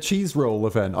Gloucestershire cheese roll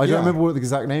event. I Yeah. don't remember what the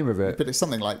exact name of it. But it's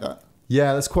something like that.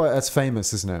 Yeah, that's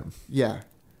famous, isn't it? Yeah.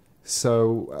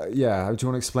 So yeah, do you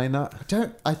want to explain that?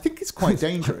 I think it's quite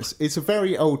dangerous. It's a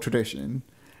very old tradition,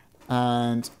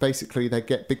 and basically they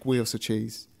get big wheels of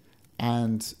cheese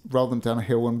and roll them down a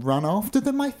hill and run after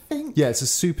them, I think. Yeah, it's a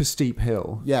super steep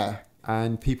hill, Yeah.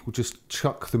 and people just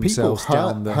chuck People themselves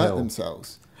down the hurt hill.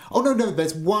 themselves. Oh, no,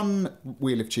 there's one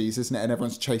wheel of cheese, isn't it? And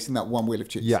everyone's chasing that one wheel of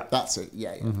cheese. Yeah. That's it.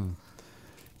 Yeah.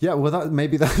 Yeah, well,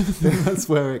 that's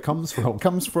where it comes from.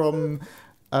 Comes from,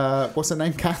 what's her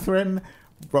name? Catherine,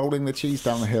 rolling the cheese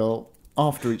down the hill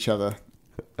after each other.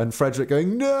 And Frederick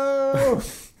going, no!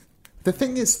 The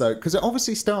thing is, though, because it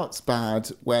obviously starts bad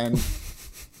when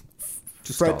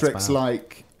Just Frederick's starts bad.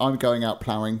 like, I'm going out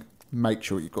ploughing, make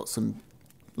sure you've got some,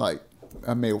 like,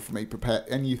 a meal for me prepared.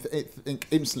 And you think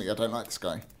instantly, I don't like this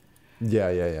guy.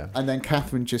 Yeah. And then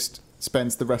Catherine just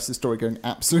spends the rest of the story going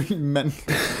absolutely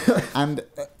mental. And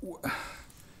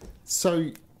so,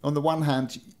 on the one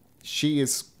hand, she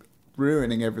is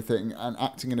ruining everything and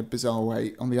acting in a bizarre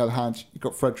way. On the other hand, you've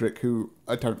got Frederick, who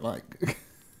I don't like.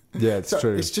 Yeah, it's So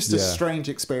true. it's just a strange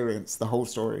experience, the whole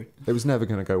story. It was never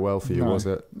going to go well for you, No, was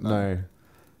it? no.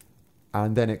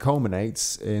 And then it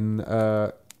culminates in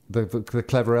the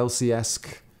clever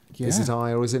Elsie-esque, is Yeah. it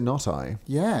I or is it not I?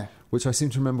 Yeah. Which I seem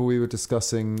to remember we were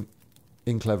discussing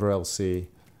in Clever Elsie.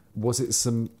 Was it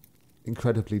some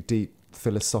incredibly deep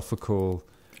philosophical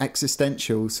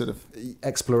Existential sort of.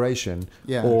 exploration?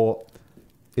 Yeah. Or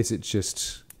is it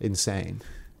just insane?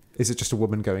 Is it just a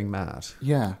woman going mad?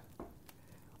 Yeah.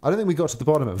 I don't think we got to the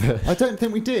bottom of it. I don't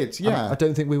think we did. Yeah. I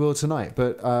don't think we will tonight,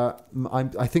 but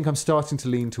I think I'm starting to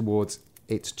lean towards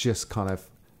it's just kind of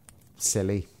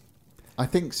silly. I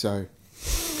think so.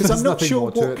 Because There's I'm not nothing sure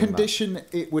more to it what than that. condition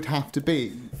it would have to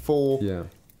be for, Yeah.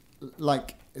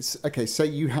 like, okay, say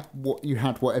you had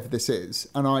whatever this is,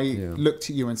 and I Yeah. looked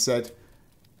at you and said,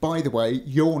 by the way,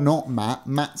 you're not Matt.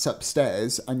 Matt's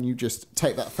upstairs, and you just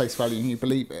take that face value and you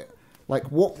believe it.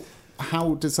 Like, what?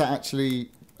 How does that actually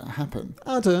happen?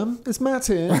 Adam, is Matt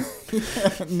here?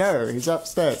 No, he's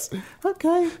upstairs.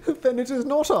 Okay. Then it is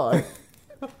not I.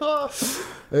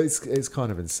 It's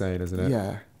kind of insane, isn't it?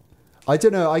 Yeah. I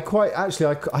don't know. I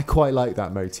quite like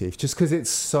that motif just because it's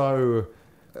so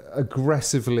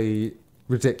aggressively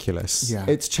ridiculous. Yeah.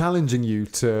 It's challenging you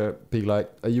to be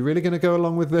like, are you really going to go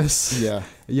along with this? Yeah.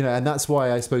 You know, and that's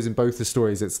why I suppose in both the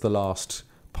stories it's the last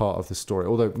part of the story,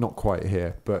 although not quite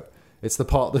here, but it's the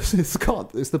part that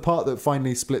it's the part that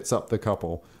finally splits up the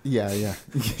couple. Yeah, yeah.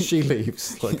 She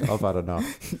leaves like I've had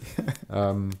enough.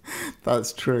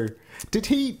 That's true. Did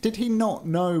he not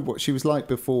know what she was like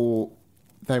before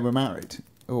they were married?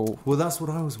 Or Well, that's what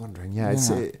I was wondering. Yeah,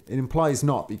 Yeah. it implies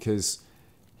not because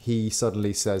he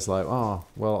suddenly says like, "Oh,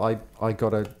 well, I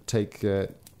gotta take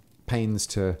pains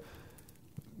to,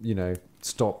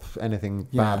 stop anything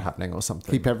Yeah. bad happening or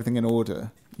something." keep everything in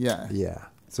order? Yeah. Yeah.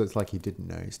 So it's like he didn't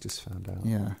know; he's just found out.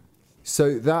 Yeah.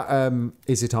 So that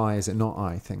is it I? Is it not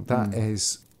I? Thing that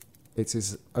is, it's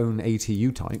his own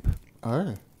ATU type.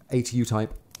 Oh. ATU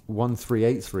type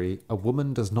 1383. A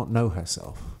woman does not know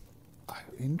herself.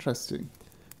 Interesting.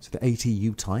 So the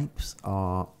ATU types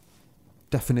are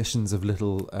definitions of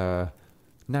little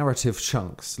narrative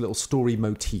chunks, little story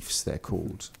motifs they're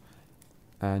called.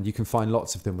 And you can find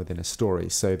lots of them within a story.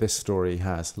 So this story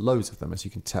has loads of them, as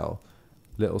you can tell.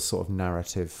 Little sort of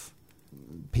narrative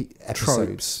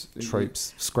episodes,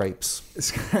 tropes, scrapes.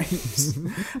 Scrapes.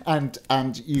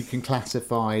 and you can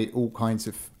classify all kinds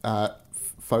of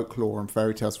folklore and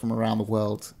fairy tales from around the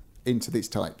world into these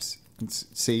types and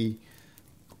see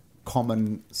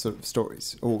common sort of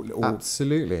stories or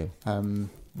Absolutely.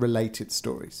 related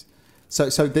stories. So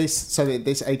this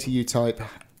ATU type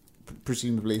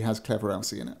presumably has Clever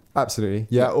Elsie in it. Absolutely.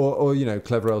 Yeah, or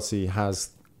Clever Elsie has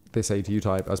this ATU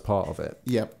type as part of it.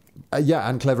 Yep. Yeah,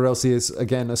 and Clever Elsie is,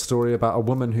 again, a story about a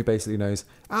woman who basically knows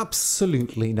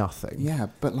absolutely nothing. Yeah,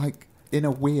 but like in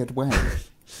a weird way.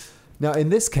 Now, in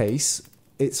this case,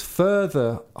 it's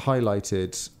further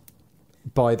highlighted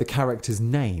by the character's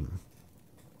name.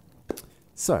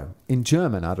 So, in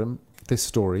German, Adam, this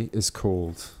story is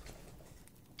called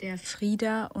Der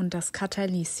Frieder und das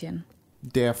Katerlieschen.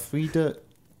 Der Friede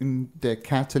in der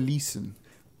Katalisen.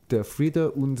 Der Friede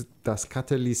und das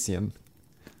Katerlieschen.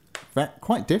 That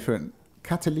quite different.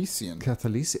 Katalisian.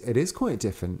 Katerlieschen. It is quite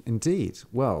different, indeed.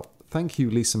 Well, thank you,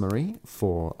 Lisa Marie,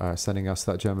 for sending us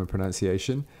that German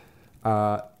pronunciation.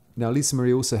 Now, Lisa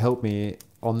Marie also helped me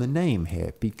on the name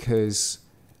here because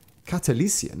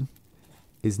Katerlieschen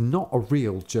is not a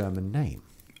real German name.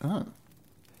 Oh.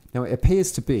 Now, it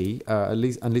appears to be, and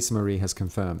Lisa Marie has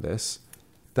confirmed this,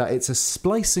 that it's a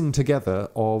splicing together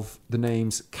of the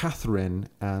names Catherine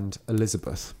and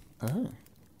Elizabeth. Oh.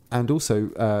 And also,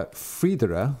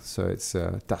 Friedere, so it's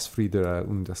Das Friedere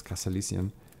und das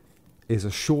Katerlieschen, is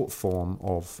a short form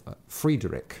of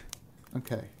Friedrich,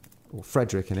 Okay. or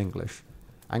Frederick in English.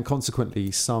 And consequently,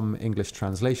 some English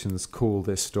translations call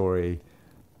this story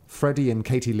Freddie and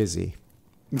Katie Lizzie,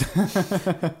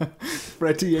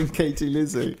 Freddie and Katie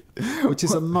Lizzie. which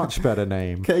is a much better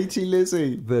name Katie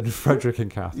Lizzie. than Frederick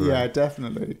and Catherine. Yeah,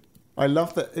 definitely. I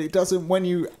love that it doesn't, when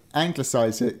you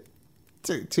anglicise it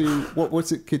to what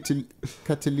was it?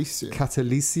 Katalisian.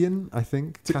 Katerlieschen, I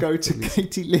think. To go to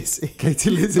Katie Lizzie. Katie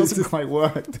Lizzie. Doesn't quite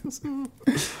work, does it?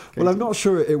 Well, I'm not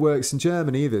sure it works in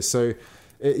German either. So,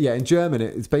 in German,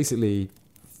 it's basically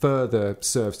further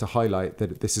serves to highlight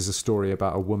that this is a story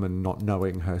about a woman not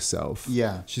knowing herself.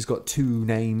 Yeah. She's got two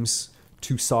names,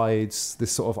 two sides,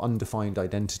 this sort of undefined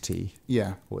identity,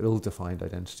 Yeah. or ill-defined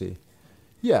identity.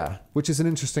 Yeah, which is an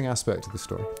interesting aspect of the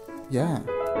story. Yeah.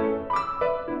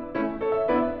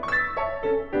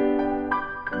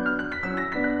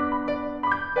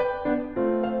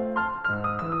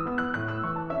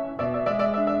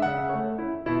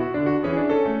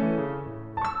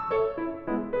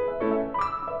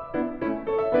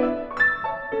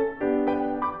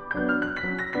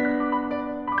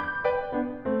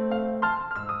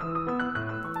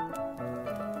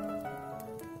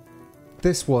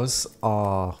 This was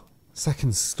our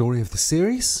second story of the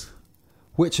series,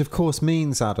 which of course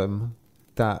means, Adam,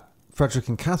 that Frederick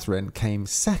and Catherine came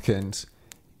second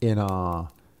in our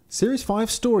Series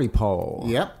 5 story poll.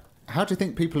 Yep. How do you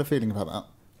think people are feeling about that?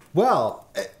 Well,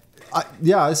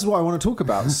 this is what I want to talk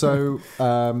about. So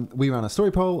we ran a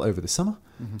story poll over the summer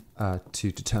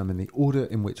to determine the order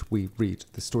in which we read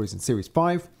the stories in Series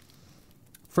 5.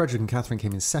 Frederick and Catherine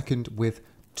came in second with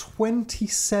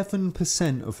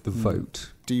 27% of the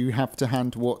vote. Do you have to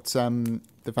hand what the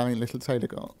Valiant Little Tailor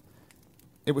got?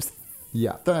 It was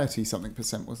Yeah.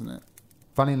 30-something%, wasn't it?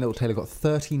 Valiant Little Tailor got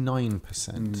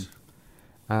 39%.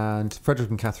 And Frederick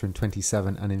and Catherine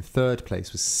 27%. And in third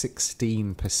place was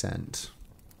 16%.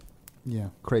 Yeah.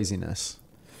 Craziness.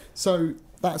 So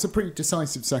that's a pretty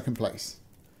decisive second place.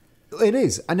 It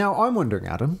is. And now I'm wondering,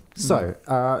 Adam. So,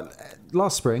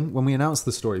 last spring, when we announced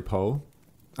the story poll,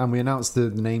 and we announced the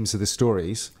names of the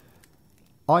stories,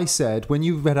 I said, when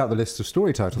you read out the list of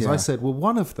story titles, Yeah. I said, well,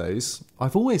 one of those,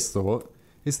 I've always thought,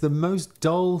 is the most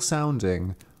dull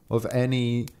sounding of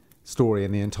any story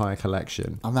in the entire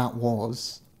collection. And that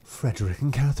was... Frederick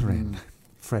and Catherine.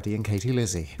 Freddie and Katie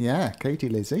Lizzie. Yeah, Katie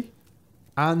Lizzie.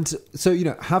 And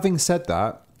so, having said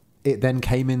that, it then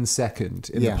came in second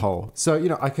in Yeah. the poll.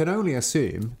 So, I can only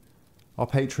assume our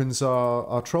patrons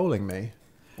are trolling me.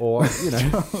 Or,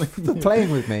 playing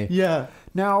with me. Yeah.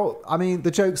 Now, I mean, the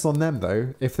joke's on them,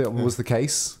 though, if that was the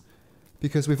case,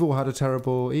 because we've all had a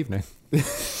terrible evening.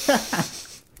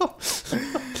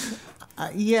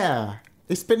 Yeah.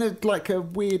 It's been a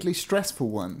weirdly stressful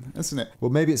one, hasn't it? Well,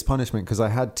 maybe it's punishment, because I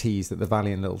had teased that the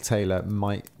Valiant Little Tailor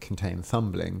might contain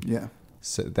thumbling. Yeah.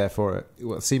 So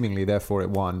seemingly, therefore,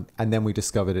 it won. And then we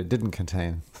discovered it didn't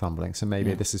contain thumbling. So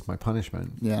maybe this is my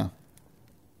punishment. Yeah.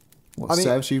 What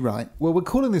serves you right. Well, we're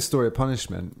calling this story a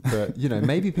punishment, but,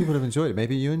 maybe people have enjoyed it.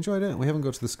 Maybe you enjoyed it. We haven't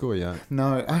got to the score yet.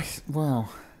 No,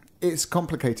 it's a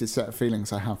complicated set of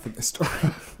feelings I have with this story.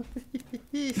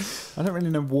 I don't really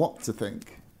know what to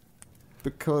think,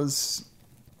 because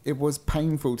it was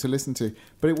painful to listen to,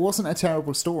 but it wasn't a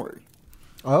terrible story.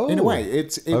 Oh. In a way,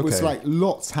 it was okay. like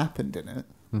lots happened in it,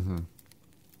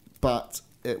 but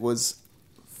it was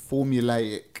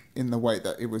formulaic in the way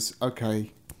that it was,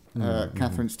 okay,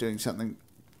 Catherine's doing something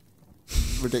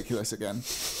ridiculous again.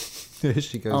 Here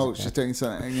she goes. Oh, again. she's doing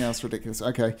something else ridiculous.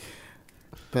 Okay.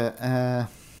 But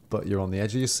You're on the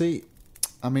edge of your seat.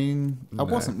 I mean, I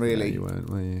wasn't really. No, you weren't,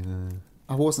 were you? No.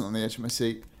 I wasn't on the edge of my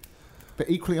seat. But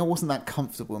equally, I wasn't that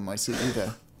comfortable in my seat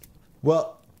either.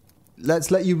 Well,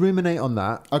 let's let you ruminate on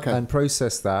that. Okay. And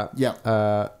process that. Yeah.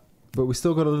 But we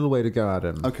still got a little way to go,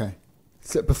 Adam. Okay.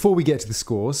 So before we get to the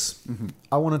scores,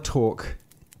 I want to talk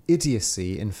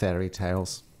idiocy in fairy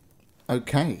tales.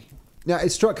 Okay. Now, it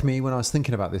struck me when I was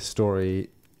thinking about this story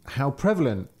how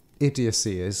prevalent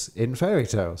idiocy is in fairy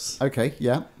tales. Okay,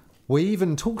 yeah. We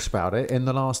even talked about it in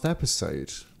the last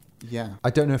episode. Yeah. I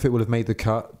don't know if it will have made the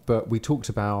cut, but we talked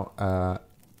about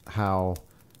how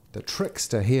the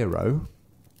trickster hero,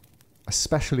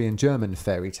 especially in German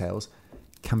fairy tales,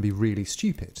 can be really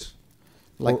stupid.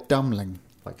 Like Dummling.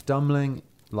 Like Dummling,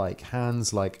 like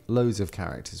Hans, like loads of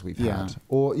characters we've Yeah. had.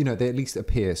 Or, they at least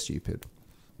appear stupid.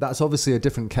 That's obviously a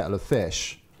different kettle of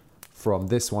fish from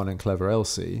this one in Clever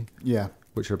Elsie, Yeah.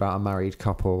 which are about a married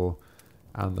couple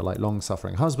and the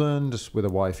long-suffering husband with a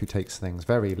wife who takes things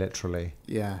very literally.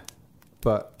 Yeah.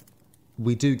 But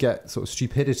we do get sort of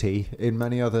stupidity in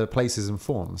many other places and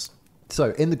forms.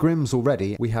 So in the Grimms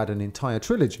already, we had an entire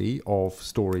trilogy of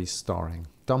stories starring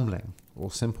Dummling, or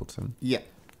Simpleton. Yeah.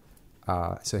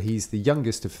 So he's the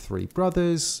youngest of three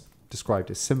brothers,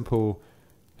 described as simple,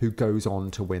 who goes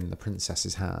on to win the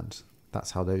princess's hand.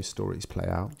 That's how those stories play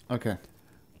out. Okay.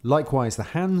 Likewise, the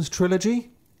Hans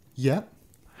trilogy. Yeah.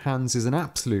 Hans is an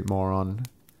absolute moron.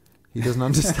 He doesn't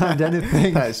understand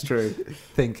anything. That's true.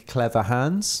 Think Clever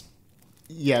Hans,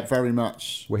 Yeah, very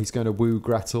much. where he's going to woo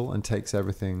Gretel and takes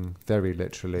everything very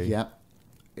literally. Yeah.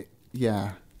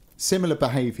 Yeah. Similar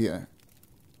behaviour.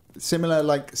 Similar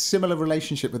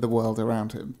relationship with the world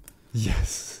around him.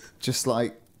 Yes. Just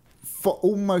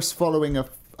almost following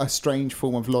a strange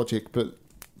form of logic, but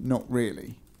not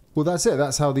really. Well, that's it.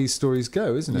 That's how these stories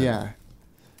go, isn't it? Yeah.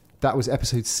 That was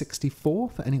episode 64,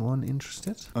 for anyone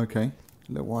interested. Okay.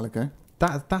 A little while ago.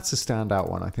 That's a standout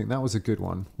one, I think. That was a good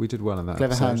one. We did well in that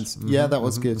Clever episode. Hands. Yeah, that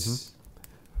was good.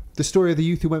 The story of the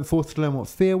youth who went forth to learn what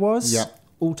fear was. Yeah.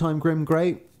 All-time grim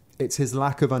great. It's his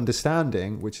lack of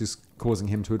understanding which is causing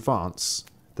him to advance.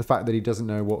 The fact that he doesn't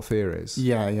know what fear is.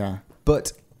 Yeah, yeah.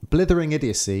 But blithering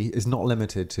idiocy is not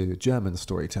limited to German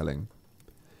storytelling.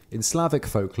 In Slavic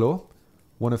folklore,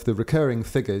 one of the recurring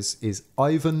figures is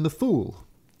Ivan the Fool,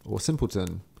 or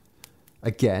Simpleton.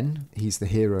 Again, he's the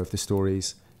hero of the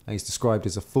stories, and he's described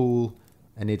as a fool,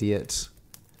 an idiot.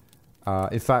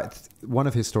 In fact, one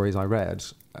of his stories I read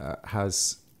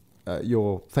has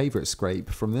your favourite scrape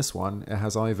from this one. It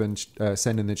has Ivan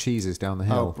sending the cheeses down the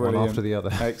hill, one after the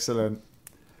other. Excellent.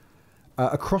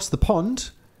 Across the pond,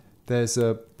 there's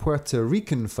a Puerto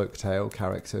Rican folktale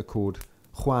character called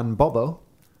Juan Bobo,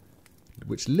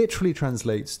 which literally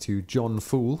translates to John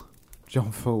Fool.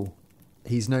 John Fool.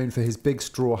 He's known for his big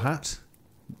straw hat,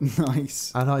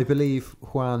 Nice. and I believe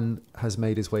Juan has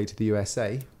made his way to the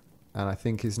USA, and I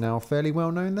think is now fairly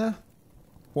well known there.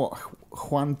 What?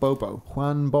 Juan Bobo.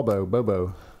 Juan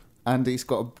Bobo. And he's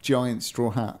got a giant straw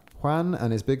hat. Juan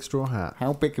and his big straw hat.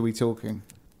 How big are we talking?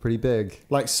 Pretty big.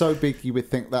 Like so big you would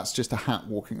think that's just a hat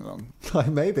walking along.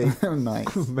 Maybe.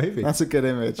 Nice. Maybe. That's a good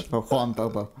image for Juan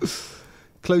Bobo.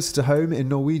 Closer to home, in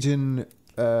Norwegian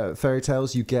fairy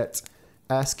tales, you get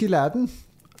Askeladen.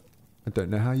 I don't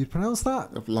know how you'd pronounce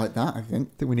that. Like that, I think.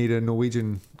 I think we need a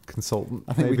Norwegian consultant.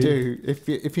 I think maybe. we do.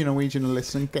 If you're Norwegian and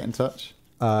listening, get in touch.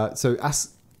 So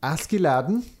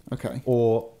Askeladen, Okay.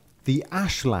 or the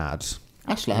Ashlad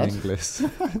in Ashlad. English.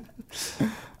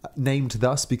 Named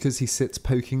thus because he sits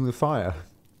poking the fire.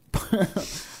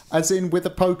 As in with a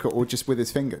poker or just with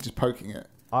his finger, just poking it.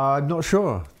 I'm not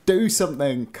sure. Do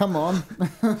something. Come on.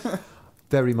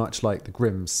 Very much like the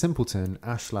Grimm Simpleton,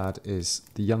 Ashlad is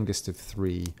the youngest of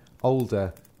three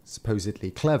older,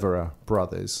 supposedly cleverer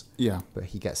brothers. Yeah. But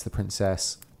he gets the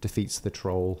princess, defeats the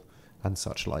troll, and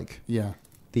such like. Yeah.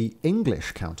 The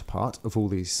English counterpart of all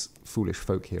these foolish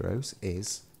folk heroes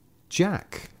is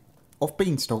Jack. Of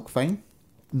Beanstalk fame?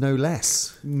 No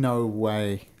less. No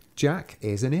way. Jack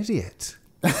is an idiot.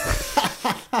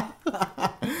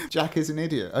 Jack is an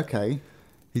idiot. Okay.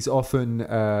 He's often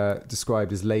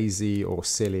described as lazy or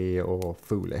silly or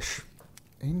foolish.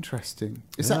 Interesting.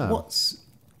 Is Yeah. that what's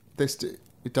this?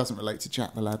 It doesn't relate to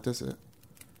Jack the Lad, does it?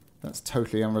 That's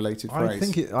totally unrelated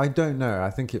phrase. I don't know. I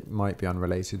think it might be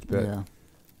unrelated, but yeah.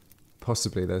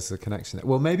 possibly there's a connection there.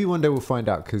 Well, maybe one day we'll find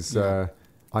out, because Yeah.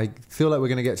 I feel like we're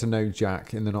going to get to know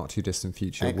Jack in the not too distant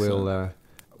future. Excellent.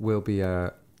 We'll be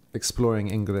exploring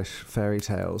English fairy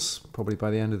tales probably by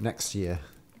the end of next year.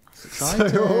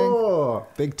 Exciting.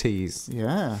 Big tease.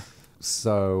 Yeah.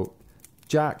 So,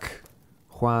 Jack,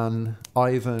 Juan,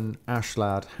 Ivan,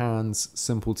 Ashlad, Hans,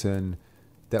 Simpleton,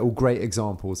 they're all great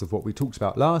examples of what we talked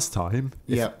about last time,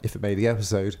 if it made the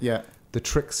episode, Yeah. the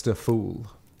trickster fool,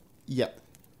 Yeah.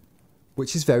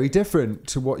 which is very different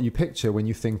to what you picture when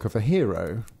you think of a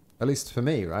hero, at least for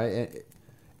me, right?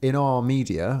 In our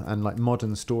media and like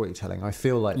modern storytelling, I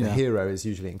feel like the Yeah. hero is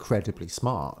usually incredibly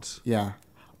smart. Yeah.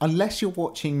 Unless you're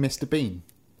watching Mr. Bean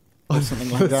or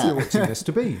something like that. You're watching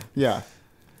Mr. Bean. Yeah.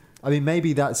 I mean,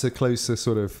 maybe that's a closer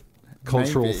sort of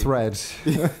cultural Maybe. thread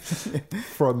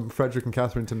from Frederick and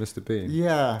Catherine to Mr. Bean.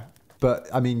 Yeah. But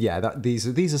I mean, yeah, these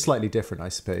are slightly different, I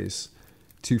suppose,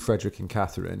 to Frederick and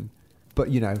Catherine. But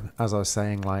you know, as I was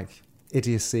saying, like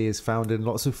idiocy is found in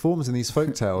lots of forms in these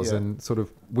folk tales, Yeah. and sort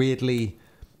of weirdly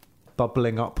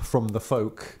bubbling up from the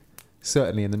folk.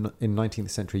 Certainly in 19th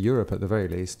century Europe, at the very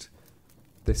least,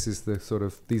 these are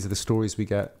the stories we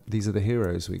get. These are the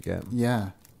heroes we get.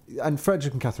 Yeah. And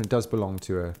Frederick and Catherine does belong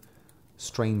to a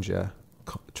stranger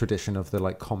tradition of the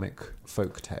like comic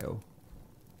folk tale,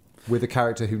 with a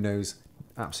character who knows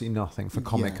absolutely nothing for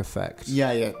comic Yeah. effect.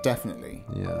 Yeah, definitely.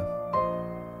 Yeah.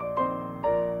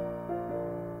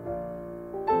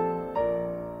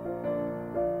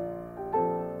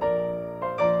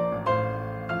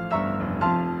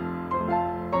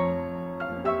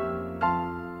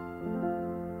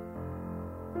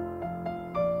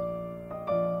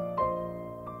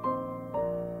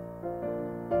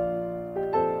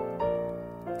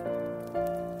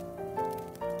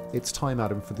 It's time,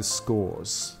 Adam, for the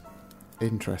scores.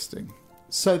 Interesting.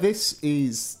 So this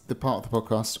is the part of the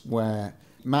podcast where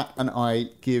Matt and I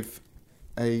give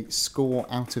a score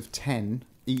out of 10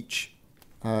 each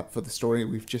for the story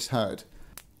we've just heard.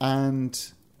 And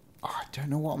I don't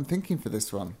know what I'm thinking for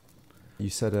this one. You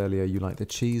said earlier you like the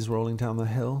cheese rolling down the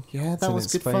hill. Yeah, It's that in was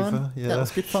its good favour. fun. Yeah. That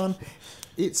was good fun.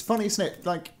 It's funny, isn't it?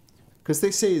 Like, because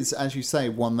this is, as you say,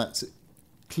 one that's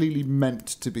clearly meant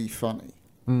to be funny.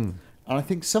 Mm. And I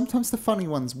think sometimes the funny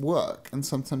ones work and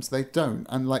sometimes they don't.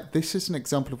 And like this is an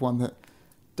example of one that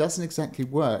doesn't exactly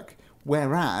work.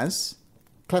 Whereas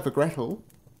Clever Gretel,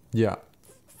 Yeah.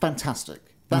 fantastic.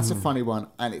 That's a funny one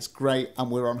and it's great and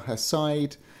we're on her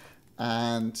side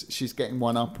and she's getting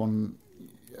one up on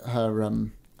her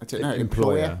I don't know,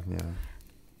 employer. Yeah.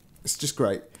 It's just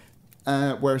great.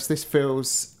 Whereas this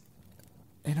feels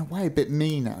in a way a bit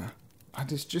meaner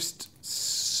and it's just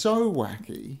so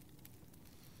wacky.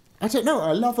 I don't know.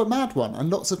 I love a mad one,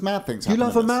 and lots of mad things. You happen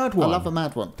love in a this. mad one? I love a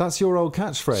mad one. That's your old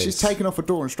catchphrase. She's taking off a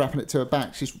door and strapping it to her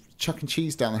back. She's chucking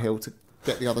cheese down the hill to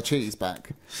get the other cheese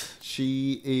back.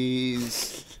 She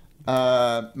is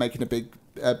making a big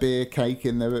beer cake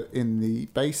in the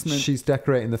basement. She's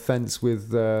decorating the fence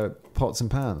with pots and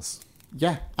pans.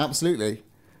 Yeah, absolutely.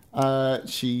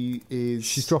 She is.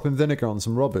 She's dropping vinegar on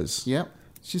some robbers. Yeah,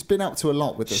 she's been up to a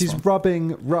lot with this She's one.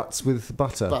 rubbing ruts with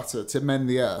butter. Butter to mend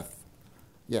the earth.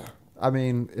 Yeah. I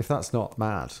mean, if that's not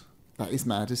mad. That is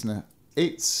mad, isn't it?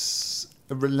 It's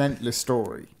a relentless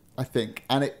story, I think,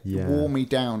 and it Yeah. wore me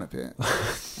down a bit.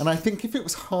 And I think if it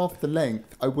was half the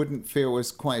length, I wouldn't feel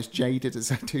quite as jaded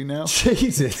as I do now.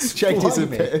 Jesus. Jaded is a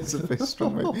blimey. bit, is a bit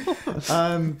strong.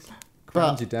 Ground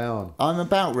But you down. I'm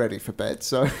about ready for bed,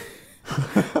 so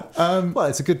Well,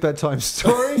 it's a good bedtime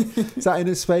story. Is that in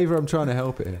its favour? I'm trying to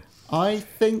help it here. I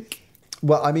think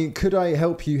Well, I mean, could I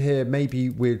help you here maybe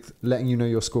with letting you know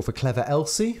your score for Clever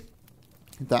Elsie?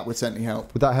 that would certainly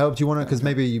help. Would that help? Do you want to? Because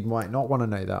maybe you might not want to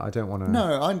know that. I don't want to.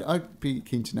 No, I'd be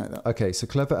keen to know that. Okay, so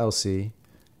Clever Elsie,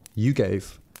 you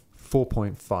gave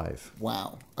 4.5.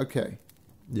 Wow. Okay.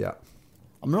 Yeah.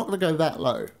 I'm not going to go that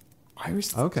low. I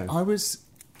was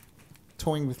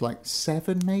toying with like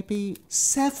 7, maybe.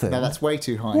 7? No, that's way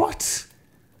too high. What?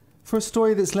 For a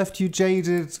story that's left you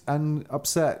jaded and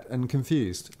upset and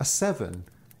confused? A 7?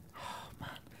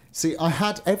 See, I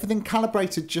had everything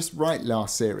calibrated just right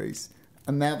last series,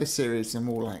 and now this series I'm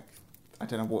all like, I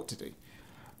don't know what to do.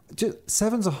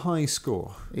 7's a high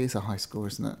score. It is a high score,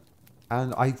 isn't it?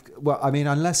 And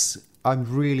unless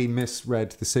I've really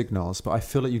misread the signals, but I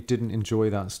feel like you didn't enjoy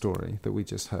that story that we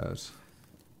just heard.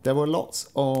 There were lots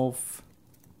of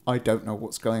I don't know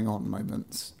what's going on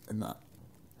moments in that.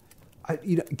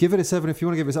 Give it a 7 if you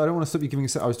want to give it. I don't want to stop you giving it a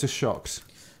 7. I was just shocked.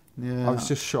 Yeah, I was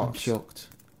just shocked.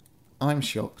 I'm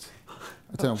shocked.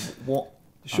 I don't know what.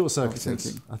 Short I was circuits.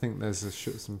 thinking. I think there's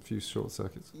some few short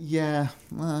circuits. Yeah,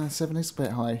 7 is a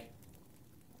bit high.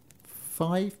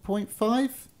 5.5?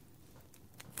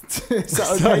 Is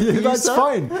that okay for you, That's sir?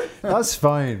 fine. That's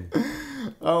fine.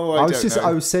 Oh, I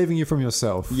I was saving you from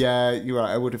yourself. Yeah, you're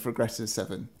right. I would have regretted a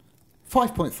 7.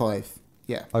 5.5.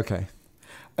 Yeah. Okay.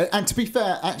 And to be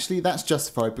fair, actually, that's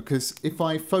justified because if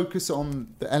I focus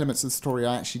on the elements of the story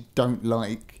I actually don't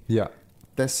like, Yeah.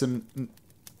 there's some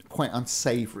quite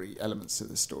unsavoury elements to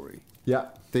the story. Yeah.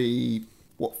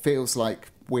 What feels like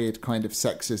weird kind of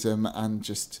sexism and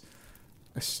just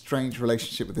a strange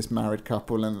relationship with this married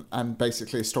couple and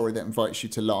basically a story that invites you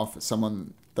to laugh at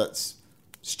someone that's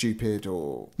stupid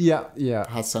or Yeah. Yeah.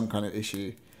 has some kind of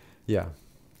issue. Yeah.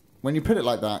 When you put it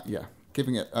like that, yeah,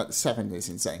 giving it a 7 is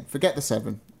insane. Forget the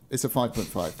 7. It's a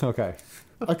 5.5. Okay.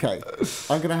 Okay,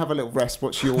 I'm going to have a little rest.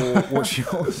 What's your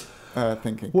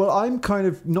thinking? Well, I'm kind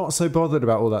of not so bothered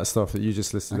about all that stuff that you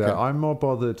just listed there. I'm more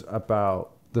bothered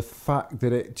about the fact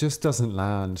that it just doesn't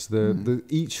land.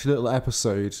 Each little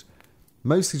episode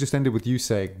mostly just ended with you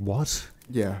saying, what?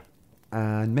 Yeah.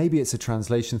 And maybe it's a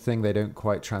translation thing. They don't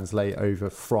quite translate over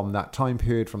from that time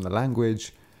period, from the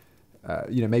language.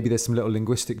 Maybe there's some little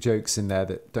linguistic jokes in there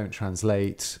that don't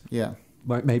translate. Yeah.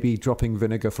 Maybe dropping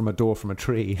vinegar from a door from a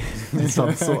tree.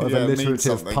 Some sort of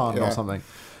alliterative pun or something.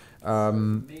 For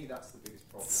me, that's the biggest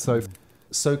problem.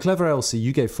 So Clever Elsie,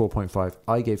 you gave 4.5.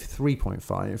 I gave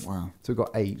 3.5. Wow. So we got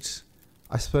 8.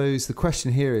 I suppose the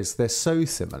question here is, they're so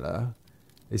similar.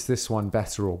 Is this one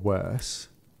better or worse?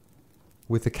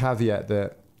 With the caveat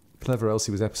that Clever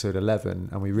Elsie was episode 11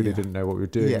 and we really didn't know what we were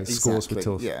doing. Yeah, the scores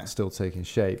were still taking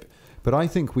shape. But I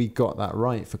think we got that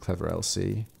right for Clever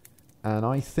Elsie. And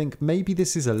I think maybe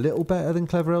this is a little better than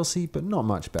Clever Elsie, but not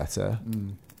much better.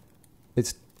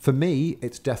 For me,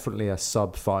 it's definitely a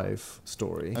sub 5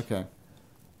 story. Okay.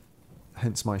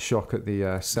 Hence my shock at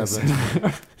the 7.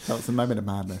 That was the moment of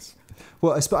madness.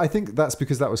 Well, I think that's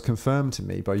because that was confirmed to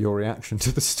me by your reaction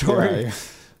to the story. Yeah.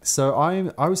 So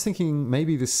I was thinking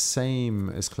maybe the same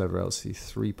as Clever Elsie,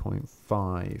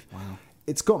 3.5. Wow.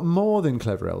 It's got more than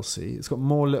Clever Elsie. It's got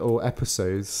more little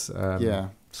episodes,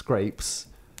 scrapes.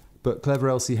 But Clever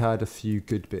Elsie had a few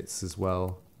good bits as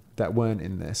well that weren't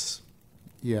in this.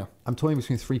 Yeah. I'm toying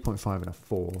between 3.5 and a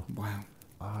 4. Wow.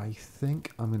 I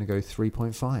think I'm going to go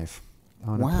 3.5.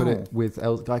 I'm going to put it with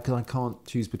I can't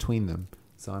choose between them.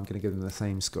 So I'm going to give them the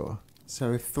same score.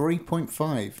 So a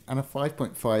 3.5 and a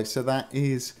 5.5. So that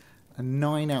is a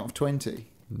 9 out of 20.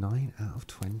 9 out of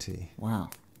 20. Wow.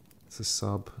 It's a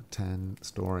sub 10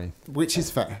 story. Which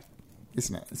is fair,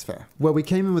 isn't it? It's fair. Well, we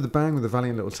came in with a bang with The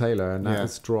Valiant Little Tailor, and now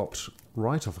it's dropped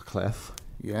right off a cliff.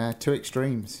 Yeah, 2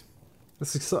 extremes.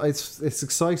 It's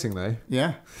exciting, though.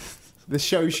 Yeah. This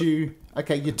shows you,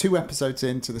 okay, you're 2 episodes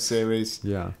into the series.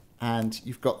 Yeah. And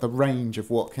you've got the range of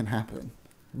what can happen.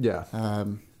 Yeah.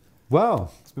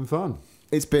 Well, it's been fun.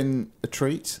 It's been a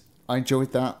treat. I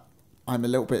enjoyed that. I'm a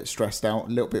little bit stressed out, a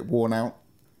little bit worn out.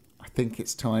 I think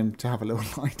it's time to have a little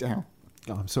lie down.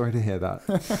 Oh, I'm sorry to hear that.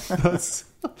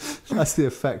 That's the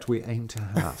effect we aim to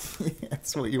have. Yeah,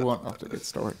 that's what you want after a good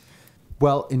story.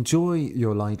 Well, enjoy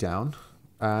your lie down.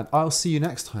 And I'll see you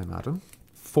next time, Adam,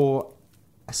 for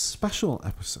a special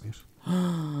episode.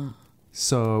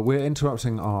 So we're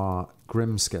interrupting our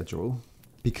grim schedule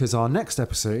because our next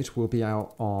episode will be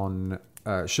out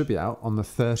should be out on the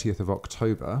 30th of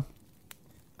October.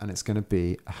 And it's going to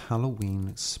be a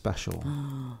Halloween special.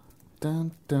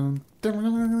 Dun, dun, dun,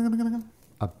 dun.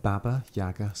 A Baba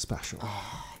Yaga special.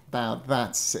 Now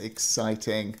that's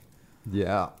exciting.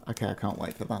 Yeah. Okay, I can't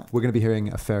wait for that. We're going to be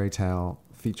hearing a fairy tale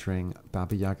featuring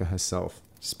Baba Yaga herself.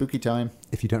 Spooky time.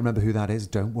 If you don't remember who that is,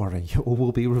 don't worry. All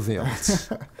will be revealed.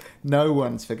 No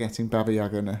one's forgetting Baba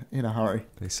Yaga in a hurry.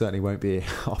 They certainly won't be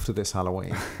after this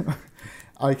Halloween.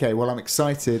 Okay, well, I'm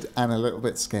excited and a little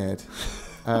bit scared.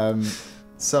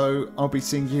 So I'll be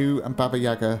seeing you and Baba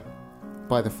Yaga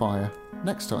by the fire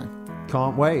next time.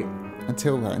 Can't wait.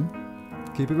 Until then,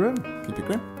 keep it grim. Keep it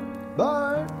grim.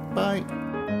 Bye. Bye.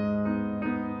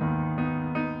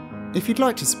 If you'd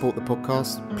like to support the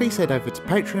podcast, please head over to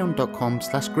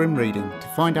patreon.com/grimreading to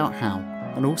find out how,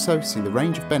 and also see the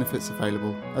range of benefits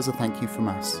available as a thank you from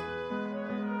us.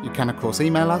 You can of course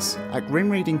email us at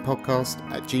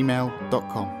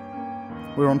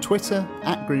grimreadingpodcast@gmail.com. We're on Twitter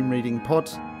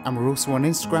 @grimreadingpod, and we're also on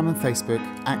Instagram and Facebook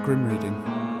 @grimreading.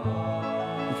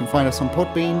 You can find us on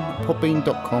Podbean,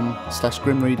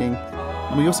 podbean.com/grimreading,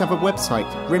 and we also have a website,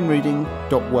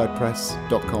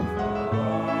 grimreading.wordpress.com.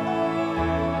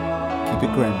 Keep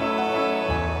it grim.